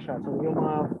 bumababa siya. So yung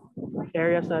mga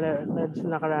areas na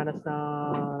nakaranas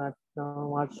ng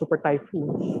mga super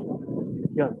typhoons,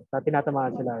 yun,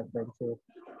 tinatamaan sila.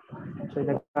 So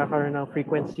nagkakaroon ng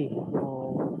frequency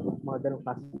yung mga ganong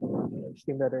klase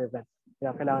extreme weather events.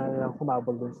 Kaya kailangan nilang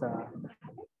humabol dun sa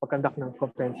pagkandak ng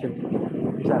comprehensive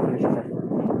disaster assessment.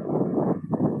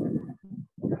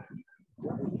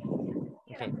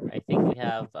 Okay, I think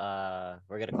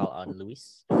we're gonna call on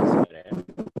Luis.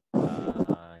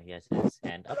 He has his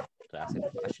hand up to ask a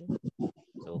question,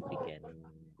 so we can.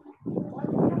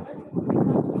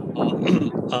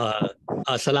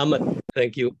 Salamat.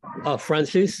 Thank you.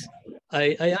 Francis,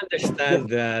 I understand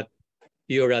that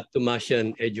you're a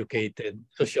Tomasian educated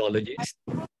sociologist.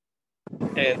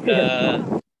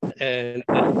 And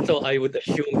so I would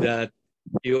assume that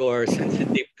you are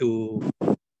sensitive to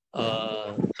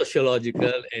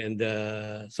sociological and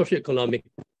socioeconomic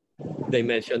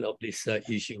dimension of these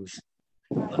issues.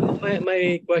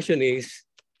 My question is,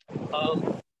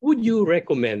 would you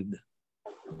recommend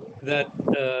that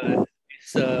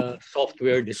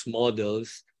software, these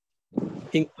models,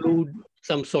 include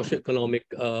some socioeconomic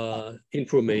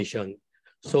information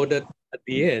so that at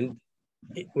the end,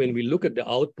 when we look at the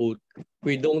output,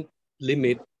 we don't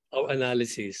limit our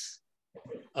analysis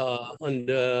on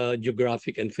the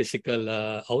geographic and physical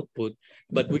output,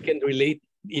 but we can relate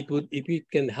it if we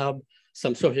can have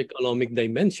some socioeconomic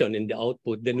dimension in the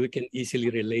output, then we can easily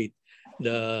relate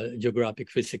the geographic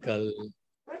physical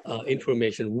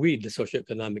information with the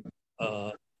socioeconomic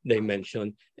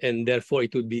dimension, and therefore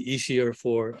it would be easier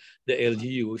for the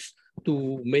LGUs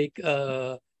to make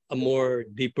a more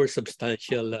deeper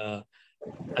substantial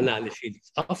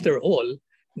analysis. After all,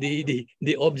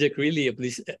 the object really of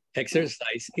this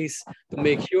exercise is to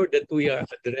make sure that we are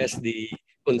address the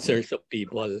concerns of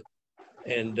people.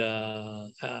 And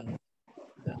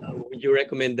would you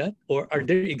recommend that? Or are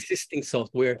there existing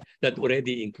software that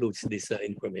already includes this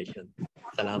information?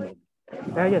 Salamat.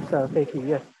 Yes, thank you.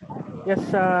 Yes, yes.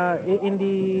 In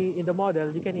the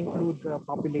model, you can include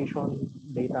population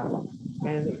data,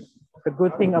 and the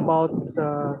good thing about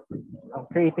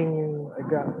creating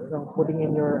putting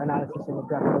in your analysis in a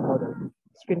graphical model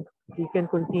is you can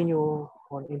continue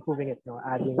on improving it,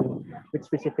 adding with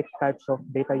specific types of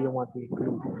data you want to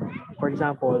include. For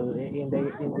example, in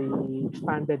the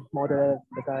expanded model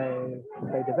that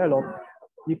I developed,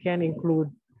 you can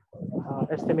include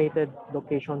estimated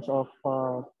locations of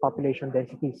population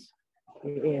densities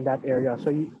in that area.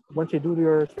 So once you do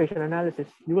your spatial analysis,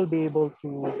 you will be able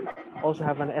to also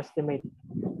have an estimate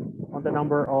on the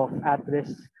number of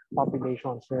at-risk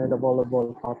populations, the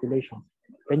vulnerable population.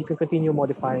 Then you can continue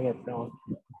modifying it.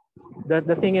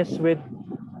 The thing is with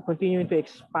continuing to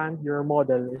expand your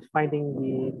model is finding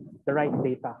the right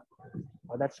data.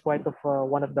 That's quite of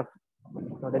one of the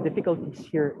difficulties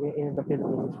here in the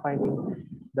Philippines is finding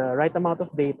the right amount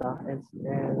of data, and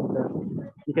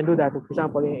you can do that. For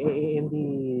example, in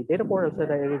the data portals that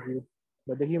I reviewed,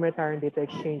 the Humanitarian Data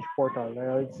Exchange portal,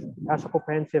 it has a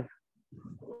comprehensive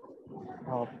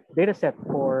data set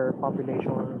for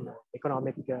population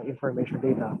economic information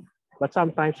data. But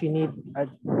sometimes you need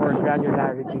more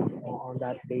granularity on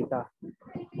that data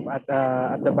at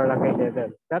the barangay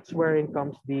level. That's where it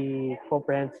comes the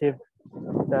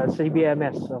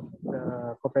CBMS of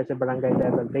the comprehensive barangay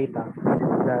level data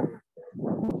that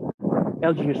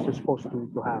LGUs is supposed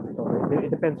to have. So it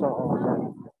depends on that.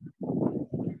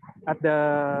 At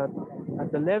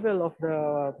the level of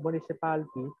the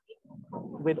municipality,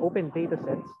 with open data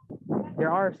sets,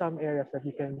 there are some areas that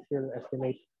you can still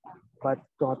estimate, but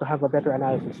to have a better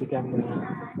analysis, you can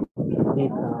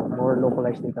need more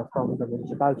localized data from the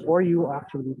municipalities, or you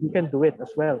can do it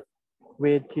as well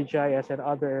with QGIS and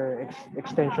other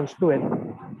extensions to it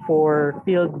for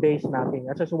field-based mapping.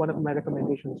 That's also one of my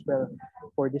recommendations as well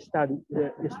for this study,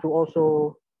 is to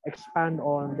also expand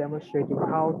on demonstrating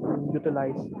how to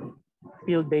utilize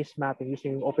field-based mapping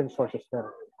using open source as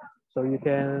well. So you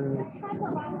can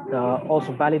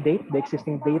also validate the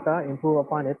existing data, improve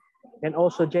upon it, and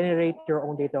also generate your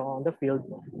own data on the field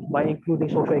by including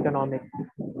socioeconomic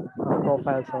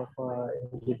profiles of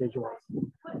individuals.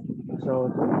 So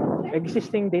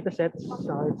existing data sets,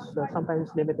 it's sometimes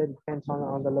limited, depends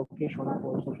on the location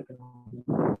for socioeconomic.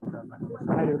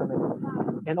 Highly recommended.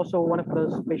 And also one of the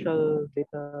spatial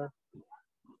data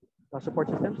support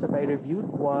systems that I reviewed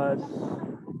was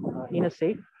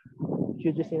INASAFE,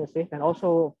 QGIS INASAFE, and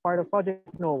also part of Project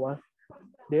NOAA.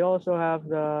 They also have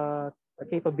the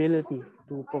capability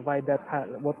to provide that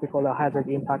what we call a hazard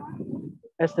impact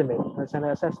estimate. It's an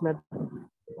assessment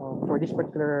for this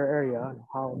particular area,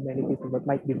 how many people that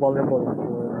might be vulnerable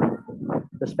to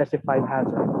the specified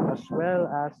hazard, as well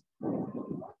as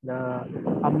the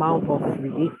amount of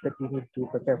relief that you need to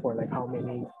prepare for, like how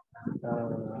many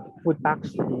food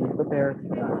packs that you need to prepare.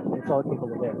 It's all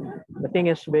capable there. The thing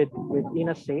is with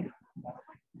INASAFE,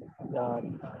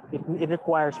 it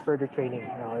requires further training.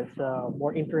 It's a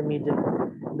more intermediate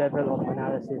level of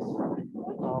analysis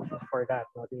for that.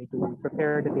 You need to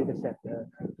prepare the data set.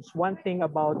 Just one thing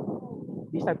about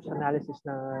these types of analysis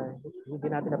na hindi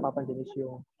natin napapansin is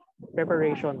yung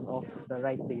preparation of the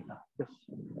right data. Because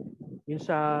yun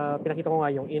sa pinakita ko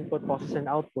nga yung input, process, and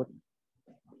output.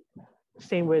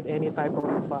 Same with any type of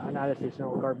analysis,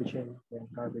 garbage in and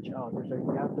garbage out. So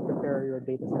you have to prepare your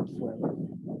data sets well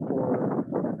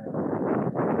for that.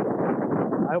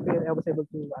 I hope I was able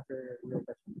to answer your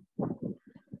question.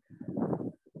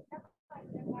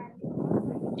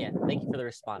 Yeah, thank you for the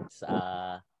response.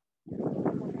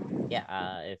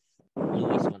 If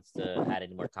Luis wants to add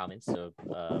any more comments, so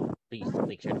please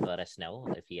make sure to let us know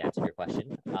if he answered your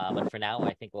question. But for now,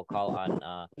 I think we'll call on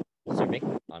Sir Vic,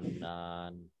 on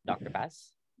Dr.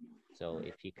 Paz. So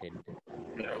if you could.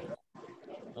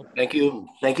 Thank you,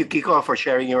 Kiko, for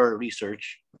sharing your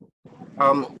research.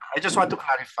 I just want to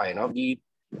clarify,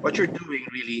 what you're doing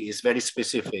really is very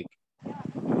specific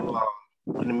to,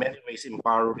 in many ways,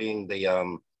 empowering the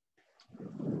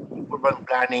urban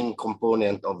planning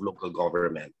component of local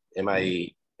government. Am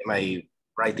I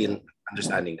right in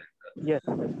understanding that? Yes.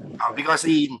 Because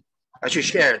as you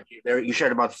shared, you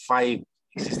shared about 5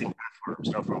 existing platforms,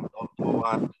 from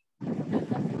non-proprietary.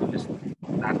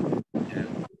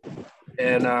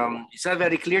 And it's not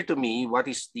very clear to me what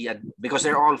is because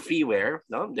they're all freeware,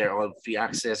 they're all free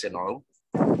access and all.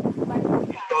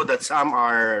 You know that some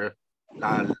are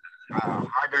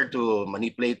harder to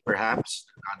manipulate perhaps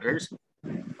than others.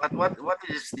 But what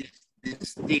is this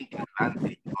distinct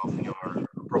advantage of your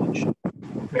approach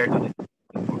compared to the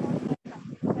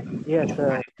Yes,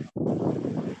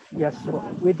 yes.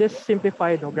 With this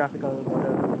simplified graphical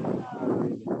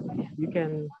model, you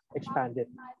can expand it.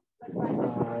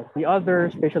 The other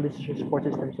spatial decision support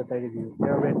systems that I reviewed,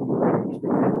 they're already very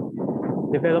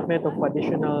restricted. Development of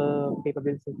additional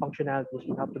capabilities and functionalities,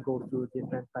 you have to go through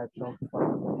different types of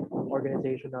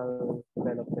organizational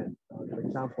development. For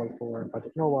example, for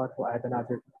Project NOAA, to add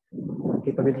another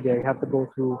capability there, you have to go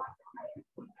through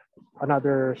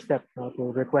another step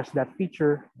to request that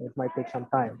feature. It might take some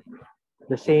time.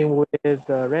 The same with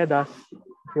REDAS.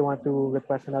 If you want to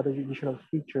request another additional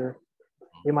feature,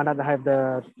 you might not have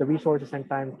the resources and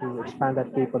time to expand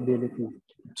that capability.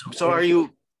 So are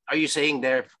you saying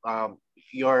there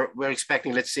we're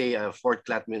expecting, let's say, a fourth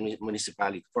class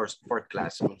municipality, fourth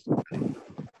class municipality,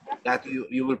 that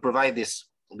you will provide this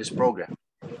program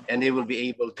and they will be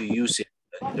able to use it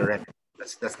directly.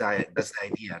 That's the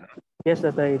idea. No? Yes,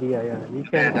 that's the idea. Yeah, you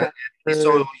can. And it's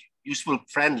so useful,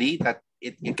 friendly that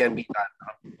it can be done.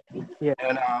 No? Yeah,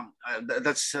 and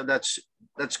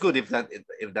that's good if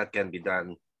that can be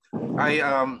done.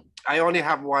 I only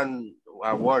have one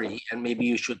worry, and maybe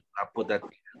you should put that.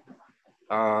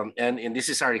 And this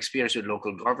is our experience with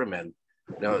local government.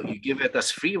 Now you give it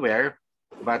as freeware,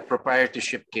 but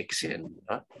proprietorship kicks in,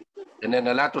 and then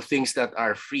a lot of things that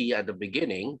are free at the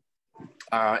beginning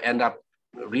end up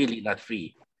really not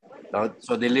free.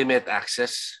 So they limit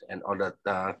access and all that.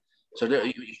 So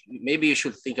maybe you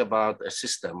should think about a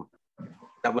system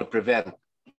that will prevent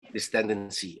this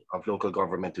tendency of local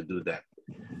government to do that.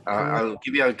 I'll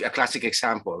give you a classic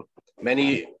example.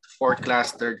 Many fourth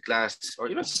class, third class, or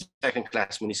even second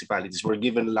class municipalities were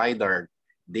given LiDAR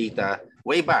data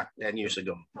way back 10 years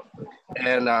ago.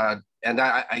 And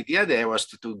the idea there was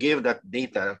to give that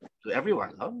data to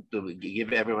everyone, to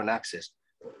give everyone access.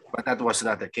 But that was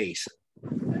not the case.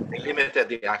 They limited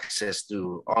the access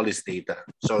to all this data.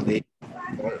 So they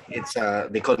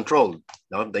controlled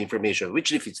the information, which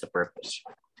defeats the purpose.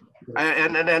 I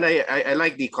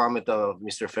like the comment of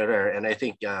Mr. Ferrer, and I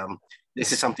think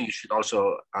this is something you should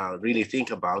also really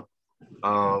think about,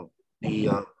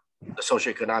 the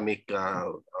socioeconomic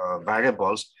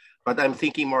variables. But I'm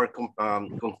thinking more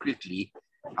concretely,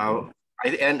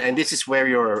 and this is where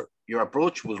your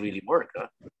approach will really work,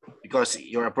 because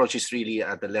your approach is really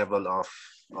at the level of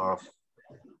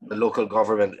the local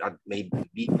government, maybe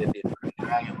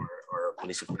or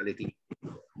municipality,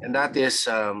 and that is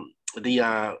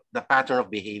the pattern of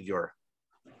behavior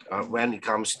when it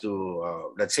comes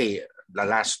to let's say the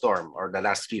last storm or the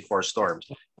last 3-4 storms.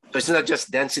 So it's not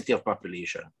just density of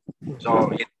population.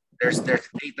 So there's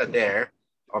data there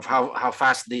of how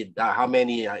fast how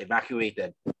many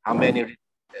evacuated, how many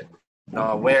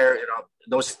where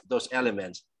those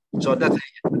elements. So that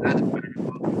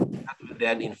will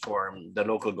then inform the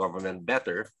local government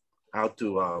better how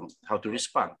to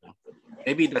respond.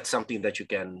 Maybe that's something that you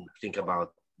can think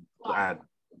about to add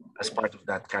as part of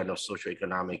that kind of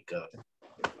socioeconomic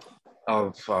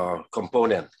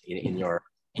component in your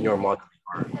model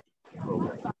or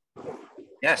program.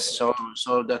 Yes, so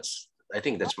I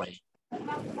think that's what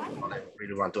I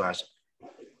really want to ask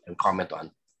and comment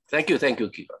on. Thank you,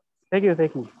 Kiko. Thank you.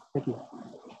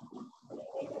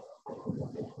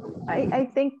 I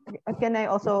think, can I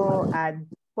also add,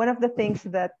 one of the things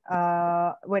that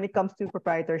when it comes to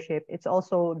proprietorship, it's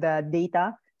also the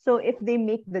data. So if they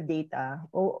make the data,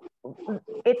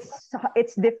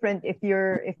 it's different if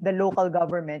the local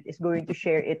government is going to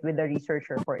share it with the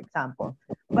researcher, for example.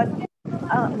 But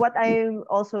what I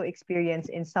also experienced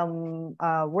in some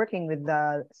working with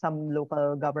some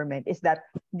local government is that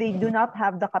they do not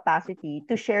have the capacity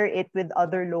to share it with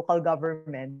other local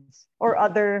governments or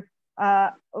other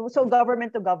so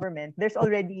government to government. There's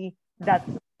already that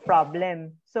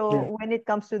problem. So when it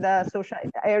comes to the social,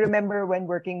 I remember when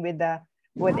working with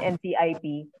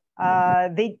NCIP,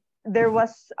 there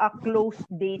was a closed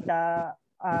data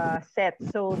set,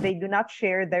 so they do not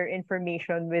share their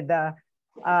information with the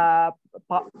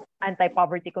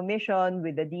Anti-Poverty Commission,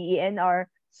 with the DENR.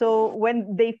 So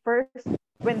when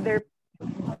they're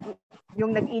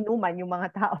yung nag-inuman, yung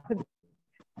mga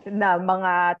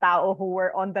tao who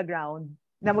were on the ground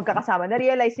na magkakasama,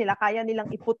 na-realize nila kaya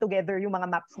nilang i-put together yung mga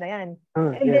maps na yan.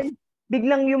 And then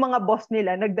biglang yung mga boss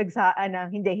nila nagdagsaan na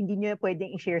hindi niyo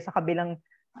pwedeng i-share sa kabilang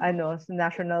sa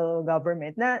national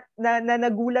government, na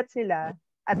nagulat sila,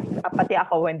 at pati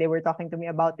ako when they were talking to me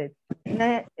about it,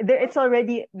 na there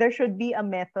should be a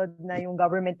method na yung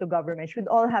government to government should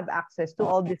all have access to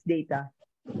all this data.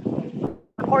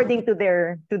 according to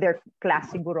their class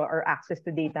siguro or access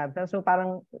to data. So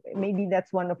parang maybe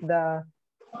that's one of the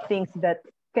things that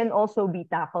can also be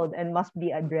tackled and must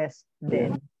be addressed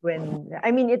then. When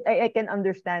I mean I can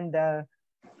understand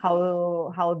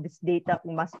how this data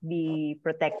must be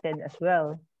protected as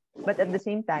well. But at the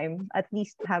same time, at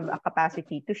least have a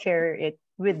capacity to share it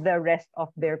with the rest of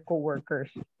their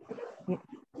coworkers.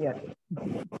 Yeah.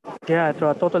 Yeah,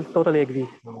 totally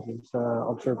agree with this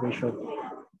observation.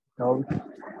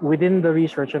 Within the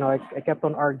research, I kept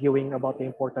on arguing about the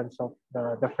importance of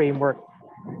the framework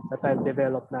that I've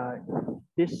developed. Now,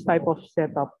 this type of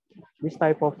setup, this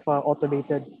type of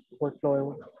automated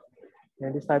workflow,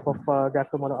 and this type of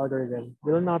graphical model algorithm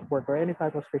will not work, or any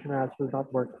type of spatial analysis will not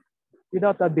work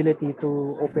without the ability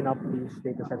to open up these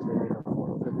data sets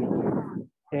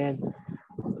and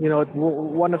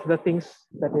one of the things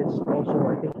that is also,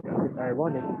 I think, a bit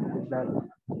ironic is that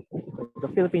the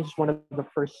Philippines is one of the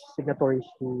first signatories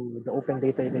to the Open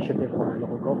Data Initiative for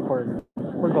government.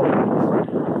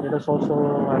 It is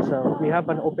also we have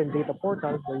an open data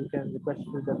portal where you can request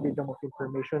through the Freedom of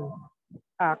Information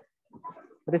Act.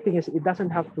 But the thing is, it doesn't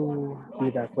have to be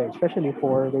that way, especially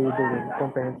for where you're doing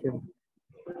comprehensive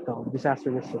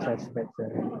disaster risk assessments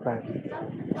and plan,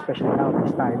 especially now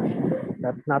this time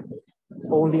that not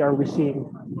only are we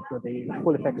seeing the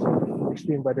full effects of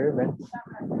extreme weather events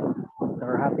that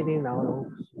are happening now.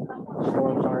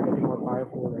 Storms are getting more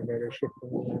powerful and they're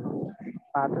shifting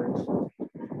patterns.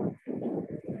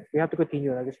 We have to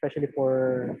continue, especially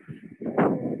for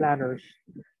planners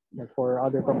and for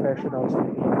other professionals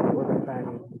in the urban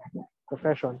planning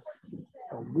profession.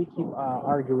 We keep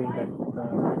arguing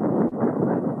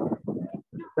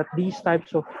that these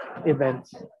types of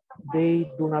events,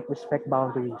 they do not respect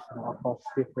boundaries across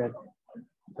different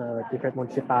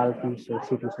municipalities or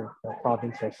cities or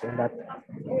provinces, and that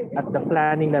at the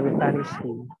planning level, planning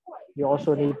scheme, you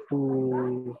also need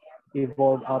to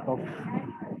evolve out of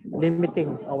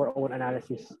limiting our own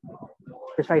analysis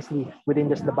precisely within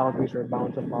just the boundaries or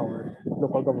bounds of our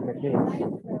local government units.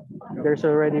 There's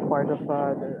already part of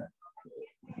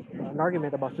an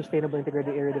argument about sustainable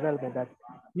integrated area development that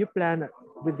you plan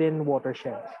within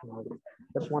watersheds.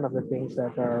 That's one of the things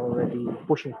that are already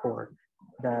pushing for,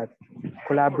 that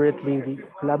collaboratively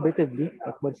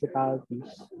at municipalities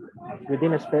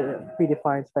within a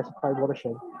predefined specified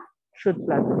watershed should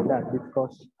plan within that,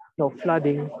 because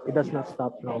flooding, it does not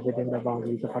stop within the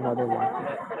boundaries of another one.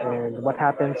 And what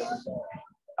happens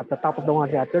at the top of the one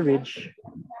at the ridge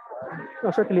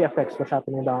certainly affects what's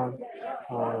happening down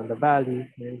the valley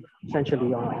and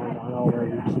essentially on our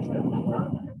root system.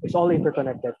 It's all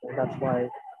interconnected, and that's why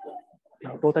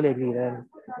I totally agree. And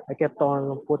I kept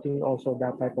on putting also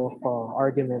that type of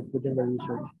argument within the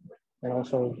research, and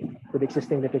also with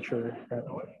existing literature that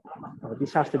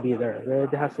this has to be there.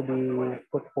 It has to be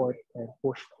put forth and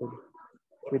pushed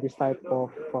with this type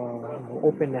of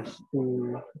openness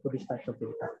to this type of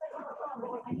data.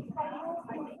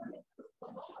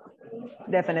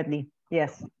 Definitely.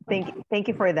 Yes. Thank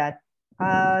you for that.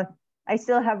 I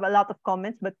still have a lot of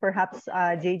comments, but perhaps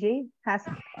JJ has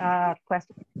a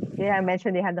question. Yeah, I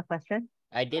mentioned they had the question.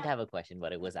 I did have a question,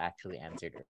 but it was actually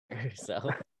answered earlier, so.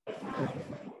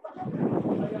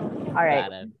 All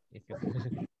right.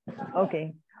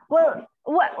 Okay. Well,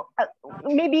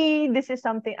 maybe this is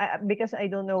something because I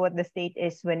don't know what the state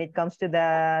is when it comes to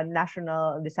the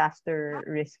national disaster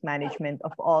risk management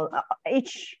of all.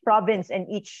 Each province and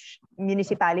each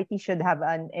municipality should have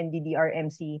an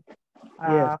NDDRMC.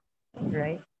 Yes.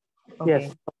 Right. Okay.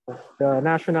 Yes. The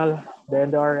national, then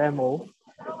the RMO,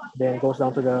 then goes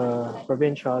down to the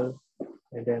provincial,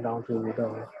 and then down to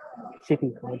the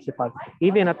city, municipal.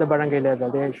 Even at the barangay level,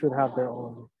 they should have their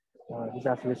own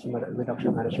disaster risk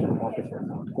reduction management officer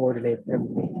to coordinate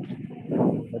everything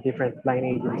from the different line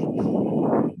agencies.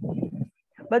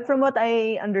 But from what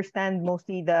I understand,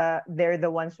 mostly they're the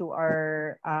ones who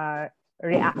are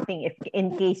reacting if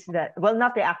in case that, well,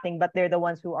 not reacting, but they're the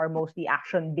ones who are mostly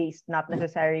action based, not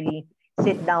necessarily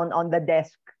sit down on the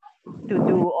desk to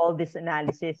do all this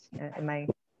analysis. Am I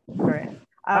correct?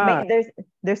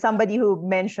 There's somebody who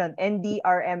mentioned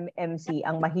NDRMMC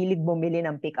ang mahilig bumili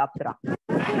ng pickup truck.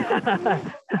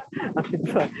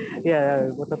 Yeah,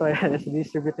 totoo yan.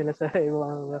 Distribute nila sa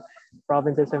ibang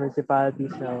provinces and municipalities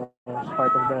as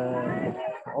part of the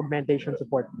augmentation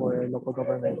support for local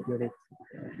government units.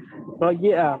 But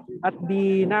yeah, at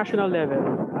the national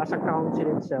level, as a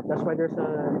council itself, that's why there's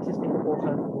an existing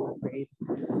proposal to create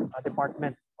a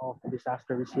department of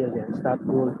disaster resilience that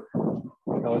will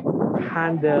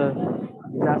handle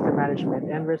disaster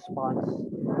management and response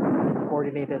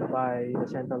coordinated by the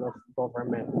central of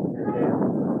government, and then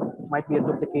might be a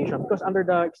duplication, because under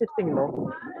the existing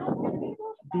law,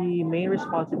 the main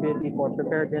responsibility for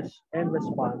preparedness and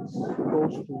response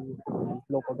goes to the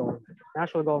local government.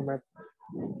 National government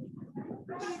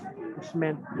is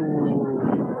meant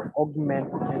to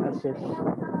augment and assist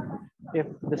if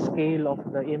the scale of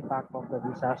the impact of the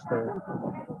disaster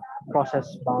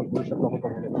crosses boundaries of local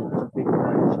government. It's a big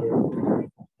wide scale.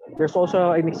 There's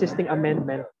also an existing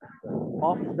amendment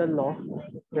of the law.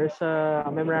 There's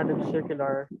a memorandum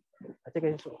circular, I think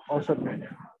it's also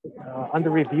under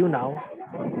review now,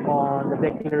 on the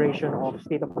declaration of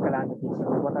state of calamities. So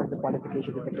what are the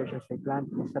qualifications of declaration of state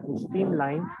calamities that will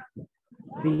streamline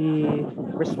the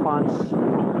response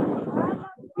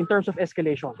in terms of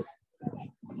escalation.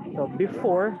 So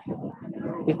before,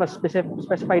 if a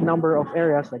specified number of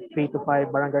areas, like 3 to 5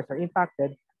 barangays are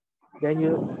impacted, then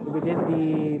you, within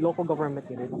the local government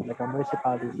unit, like a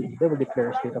municipality, they will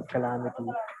declare a state of calamity.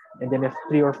 And then if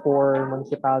 3 or 4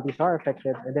 municipalities are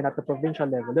affected, and then at the provincial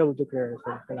level, they will declare a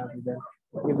state of calamity. Then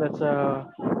if that's a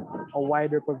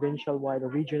wider provincial, wider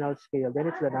regional scale, then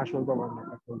it's the national government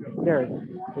that will declare it.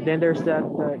 And then there's that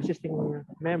existing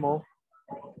memo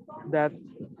that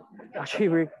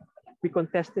actually we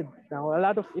contested. Now, a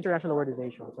lot of international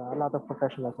organizations, a lot of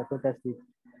professionals are contested,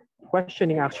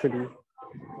 questioning actually,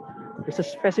 there's a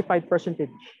specified percentage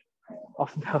of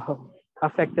the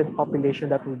affected population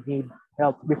that would need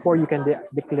help before you can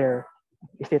declare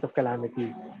a state of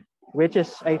calamity, which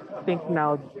is, I think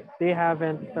now, they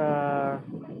haven't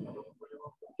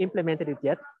implemented it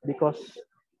yet because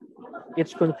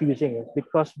it's confusing.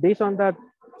 Because based on that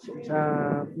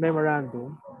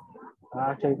memorandum,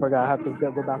 actually forgot, I have to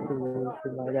go back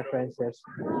to my references,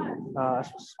 a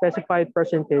specified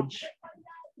percentage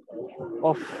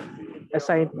of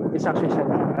assigned, it's actually said,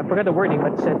 I forgot the wording,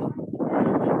 but it said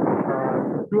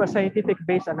through a scientific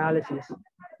based analysis,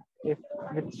 if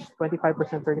it's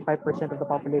 25%, 35% of the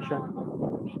population,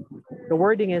 the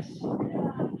wording is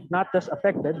not just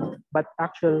affected, but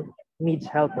actual needs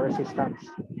help or assistance.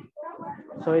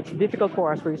 So it's difficult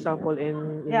for us, for example,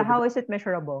 in how is it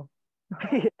measurable?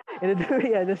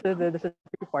 Yeah, this is the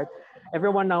tricky part.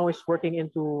 Everyone now is working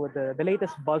into the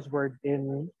latest buzzword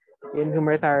in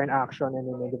humanitarian action and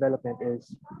in development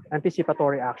is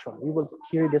anticipatory action. We will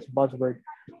hear this buzzword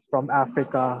from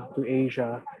Africa to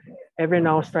Asia. Everyone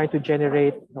now is trying to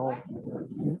generate,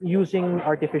 using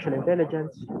artificial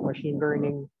intelligence, machine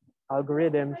learning,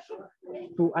 algorithms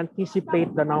to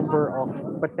anticipate the number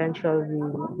of potentially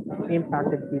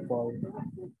impacted people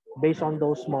based on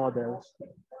those models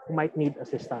who might need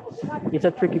assistance. It's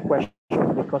a tricky question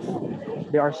because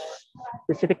there are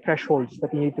specific thresholds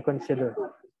that you need to consider.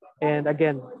 And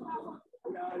again,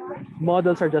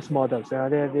 models are just models.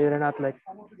 They're not like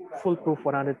foolproof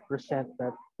 100%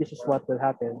 that this is what will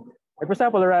happen. Like for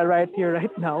example, right here,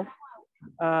 right now,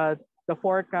 the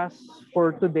forecast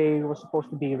for today was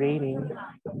supposed to be raining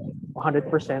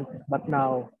 100%, but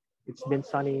now it's been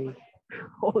sunny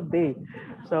all day.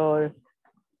 So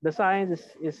the science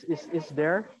is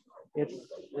there.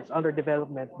 It's under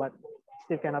development, but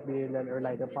still cannot be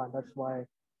relied upon. That's why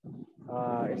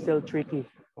it's still tricky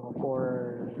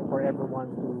for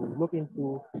everyone to look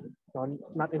into,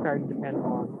 not entirely depend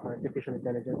on artificial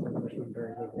intelligence and machine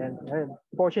learning. And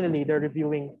fortunately, they're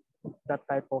reviewing that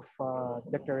type of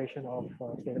declaration of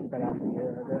state of calamity.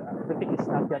 The thing is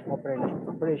not yet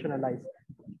operationalized.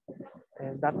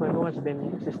 And that memo has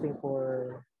been existing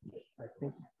for, I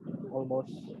think,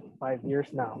 almost 5 years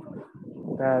now.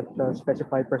 That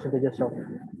specified percentages of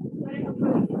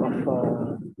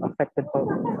affected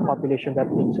population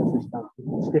that needs assistance.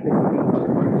 It's difficult.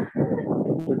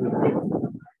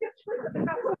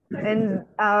 And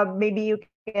maybe you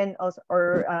can also,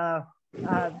 or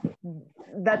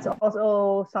that's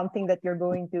also something that you're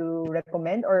going to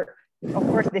recommend, or of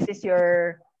course this is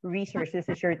your research, this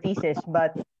is your thesis,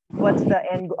 but what's the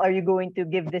end? Are you going to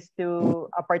give this to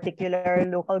a particular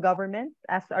local government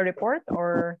as a report,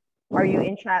 or are you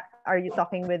in chat? Are you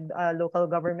talking with a local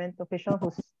government official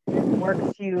whose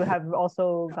works you have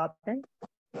also gotten?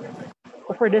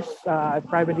 For this, I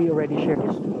privately already shared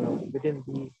this within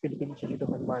the Philippine Institute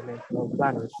of Environmental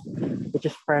Planners, which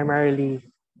is primarily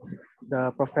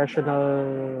the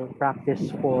professional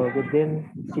practice for within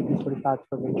cities, municipalities,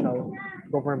 provincial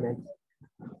government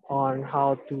on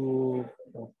how to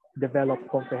develop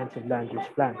comprehensive land use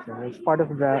plans. And as part of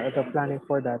the planning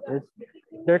for that is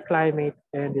their climate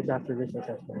and disaster risk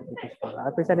assessment, which is fun.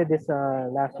 I presented this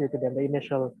last year to them, the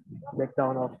initial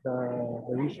breakdown of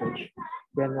the research.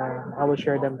 Then I will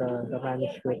share them the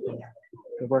manuscript and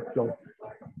the workflow.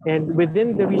 And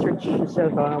within the research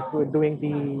itself, we're doing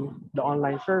the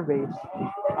online surveys.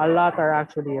 A lot are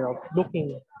actually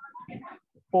looking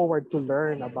forward to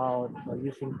learn about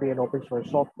using free and open source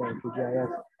software to GIS,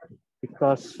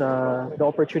 because the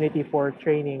opportunity for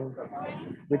training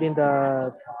within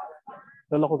the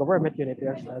local government unit,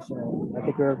 yes, I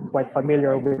think we're quite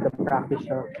familiar with the practice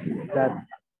that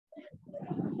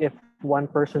if one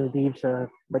person leaves a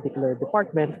particular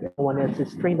department, everyone else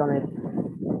is trained on it,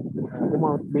 they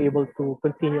won't be able to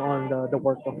continue on the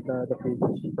work of the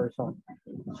previous person.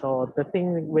 So the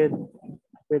thing with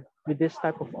this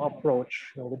type of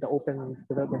approach, with the open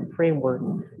development framework,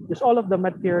 is all of the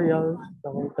materials,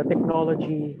 the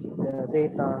technology, the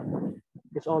data,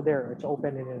 it's all there. It's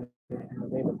open and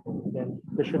available. Then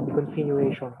there should be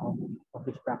continuation of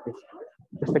this practice.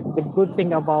 Because the good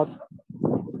thing about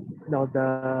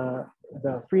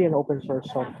the free and open source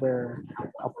software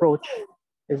approach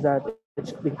is that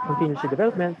it's the continuous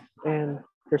development, and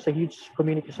there's a huge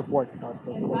community support for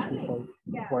people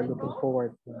who are looking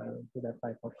forward to that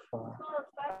type of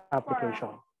application.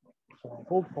 So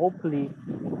hopefully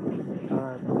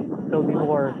there'll be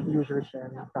more users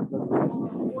and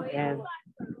practical. And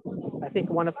I think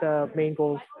one of the main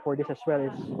goals for this as well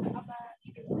is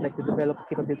like to develop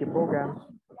capability programs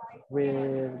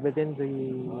within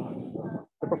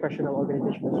the professional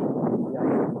organization as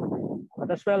well, but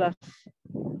as well as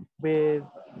with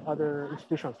other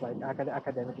institutions like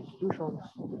academic institutions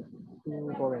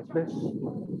to go as this.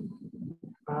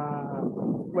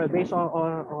 Well, based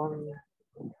on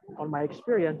my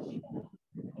experience,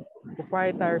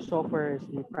 proprietary software is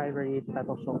the primary type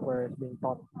of software being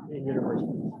taught in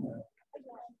universities.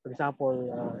 For example,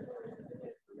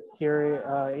 here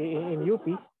in UP,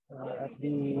 at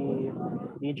the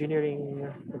engineering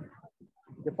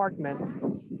department,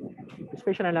 the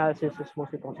spatial analysis is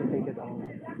mostly concentrated on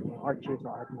ArcGIS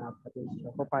or ArcMap, that is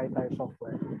proprietary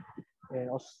software. And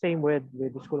also same with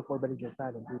the School of Urban Engineering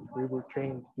Planning, we were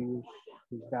trained to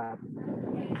use that.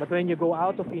 But when you go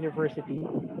out of university,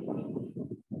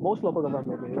 most local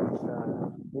government units,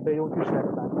 they don't use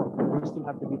that platform. You still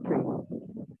have to be trained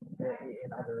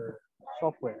in other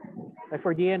software. Like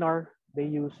for DNR, they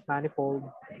use Manifold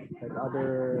and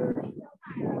other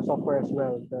software as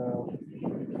well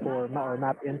for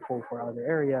map info for other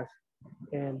areas.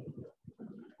 And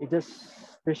it just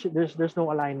there's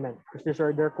no alignment because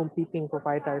they're competing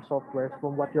proprietary software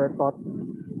from what you're taught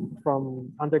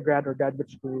from undergrad or graduate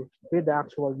school with the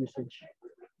actual usage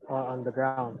on the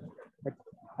ground. Like,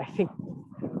 I think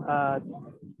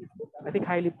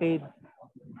highly paid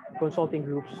consulting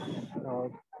groups.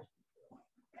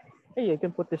 Hey, you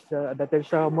can put this that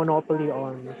there's a monopoly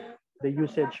on the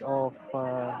usage of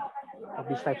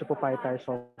these types of proprietary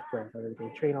software. So they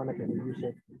train on it and they use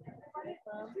it.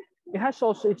 It has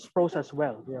also its pros as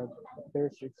well. Yeah, there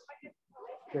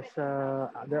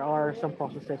are some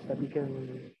processes that you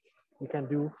can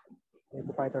do in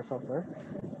proprietary software,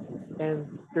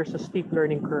 and there's a steep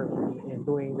learning curve in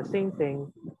doing the same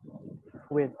thing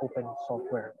with open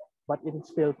software, but it's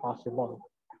still possible.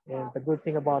 And the good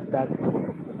thing about that,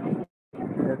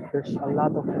 there's a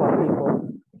lot of people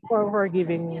who are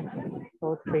giving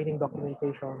training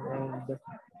documentation, and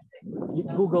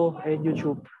Google and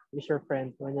YouTube is your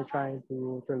friend when you're trying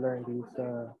to learn these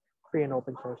free and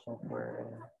open source software.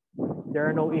 And there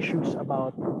are no issues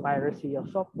about piracy of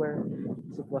software.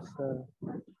 It was the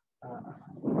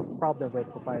problem with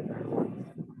proprietary ones.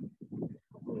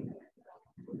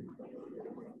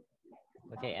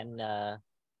 Okay, and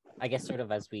I guess sort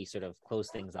of as we sort of close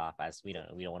things off, as we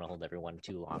don't want to hold everyone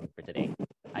too long for today.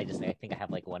 I think I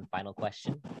have like one final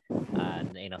question,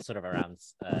 sort of around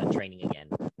training again.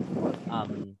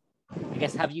 I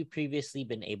guess, have you previously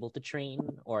been able to train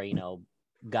or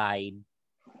guide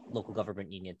local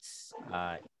government units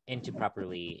into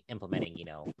properly implementing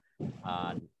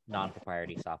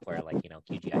non-proprietary software like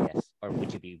QGIS, or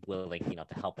would you be willing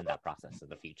to help in that process in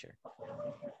the future?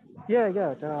 Yeah.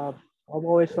 I'm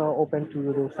always open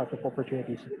to those types of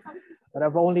opportunities, but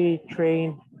I've only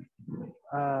trained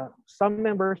some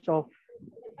members of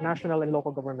national and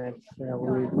local governments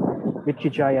with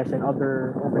QGIS and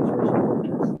other open source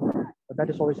approaches. But that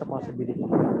is always a possibility.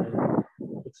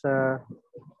 It's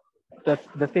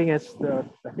the thing is,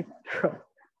 I think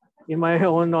in my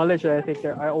own knowledge, I think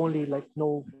I only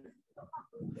know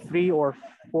 3 or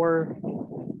 4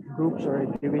 groups or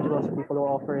individuals and people who are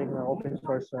offering open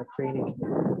source training.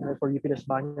 For UP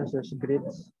Gasgonia, there's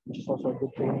Grids, which is also a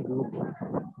good training group.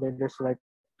 Then there's 2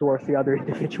 or 3 other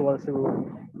individuals who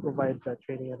provide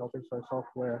training in open source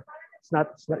software.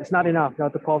 It's not enough now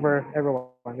to cover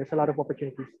everyone. There's a lot of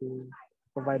opportunities to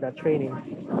provide that training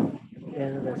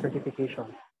and the certification.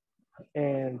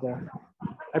 And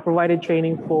I provided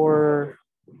training for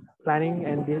planning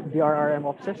and the DRRM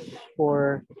offices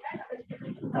for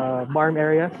BARM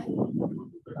areas.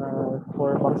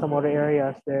 For Bangsamoro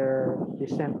areas, they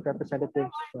sent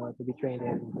representatives to be trained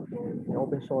in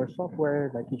open source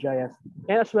software like QGIS,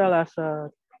 and as well as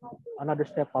another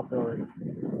step up or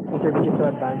interdigital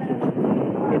advances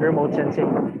in remote sensing,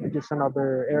 which is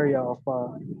another area of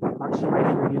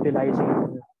maximizing or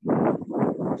utilizing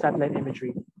satellite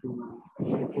imagery to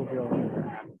improve your.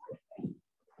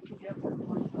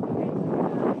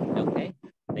 Okay,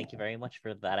 thank you very much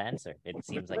for that answer. It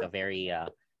seems like a very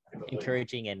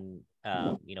encouraging and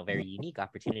very unique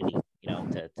opportunity,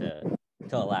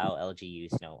 to allow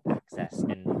LGUs, access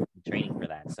and training for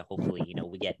that. So hopefully,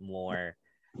 we get more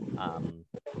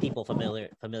people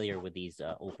familiar with these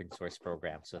open source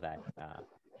programs, so that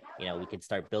we can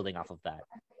start building off of that.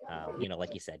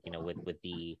 Like you said, with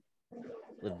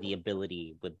the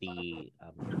ability, with the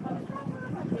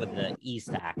ease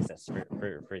to access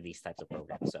for these types of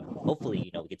programs. So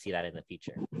hopefully, we can see that in the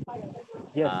future.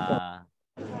 Yes.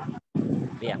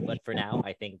 Yeah, but for now,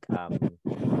 I think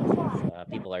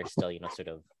people are still, sort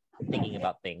of thinking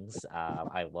about things.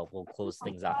 We'll close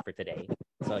things off for today.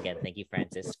 So again, thank you,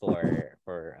 Francis, for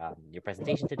your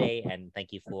presentation today, and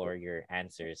thank you for your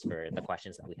answers for the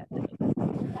questions that we had today.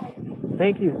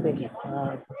 Thank you.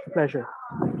 Pleasure.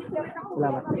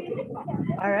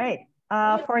 All right.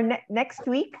 For next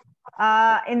week,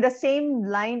 in the same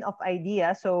line of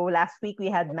idea. So last week we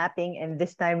had mapping, and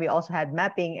this time we also had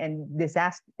mapping and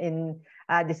disaster and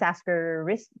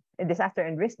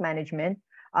risk management.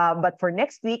 But for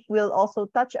next week, we'll also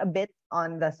touch a bit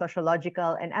on the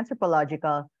sociological and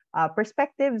anthropological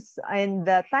perspectives in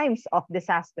the times of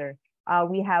disaster.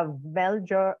 We have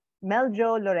Meljo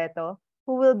Loreto,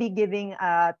 who will be giving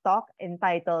a talk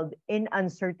entitled "In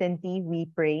Uncertainty We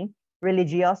Pray: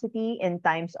 Religiosity in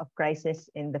Times of Crisis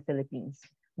in the Philippines."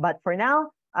 But for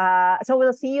now, so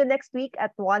we'll see you next week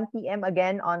at 1 p.m.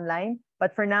 again online.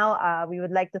 But for now, we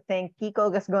would like to thank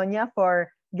Kiko Gasgonia for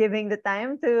giving the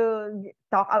time to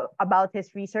talk about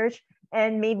his research.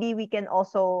 And maybe we can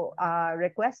also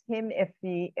request him if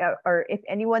if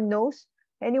anyone knows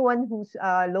anyone whose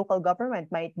local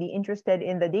government might be interested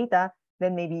in the data,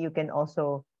 then maybe you can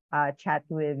also chat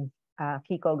with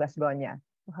Kiko Gasgonia,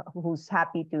 who's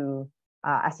happy to,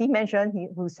 as he mentioned,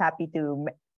 who's happy to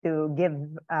give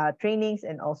trainings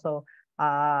and also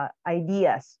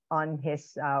ideas on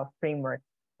his framework.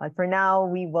 But for now,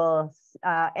 we will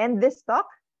end this talk.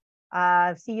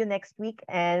 See you next week,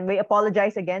 and we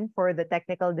apologize again for the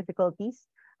technical difficulties.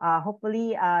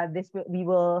 Hopefully, as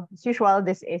usual,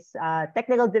 this is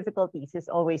technical difficulties is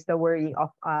always the worry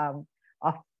of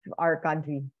our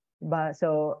country. But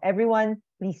so everyone,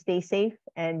 please stay safe,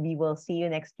 and we will see you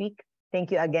next week. Thank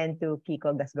you again to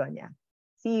Kiko Gasgonia.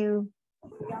 See you.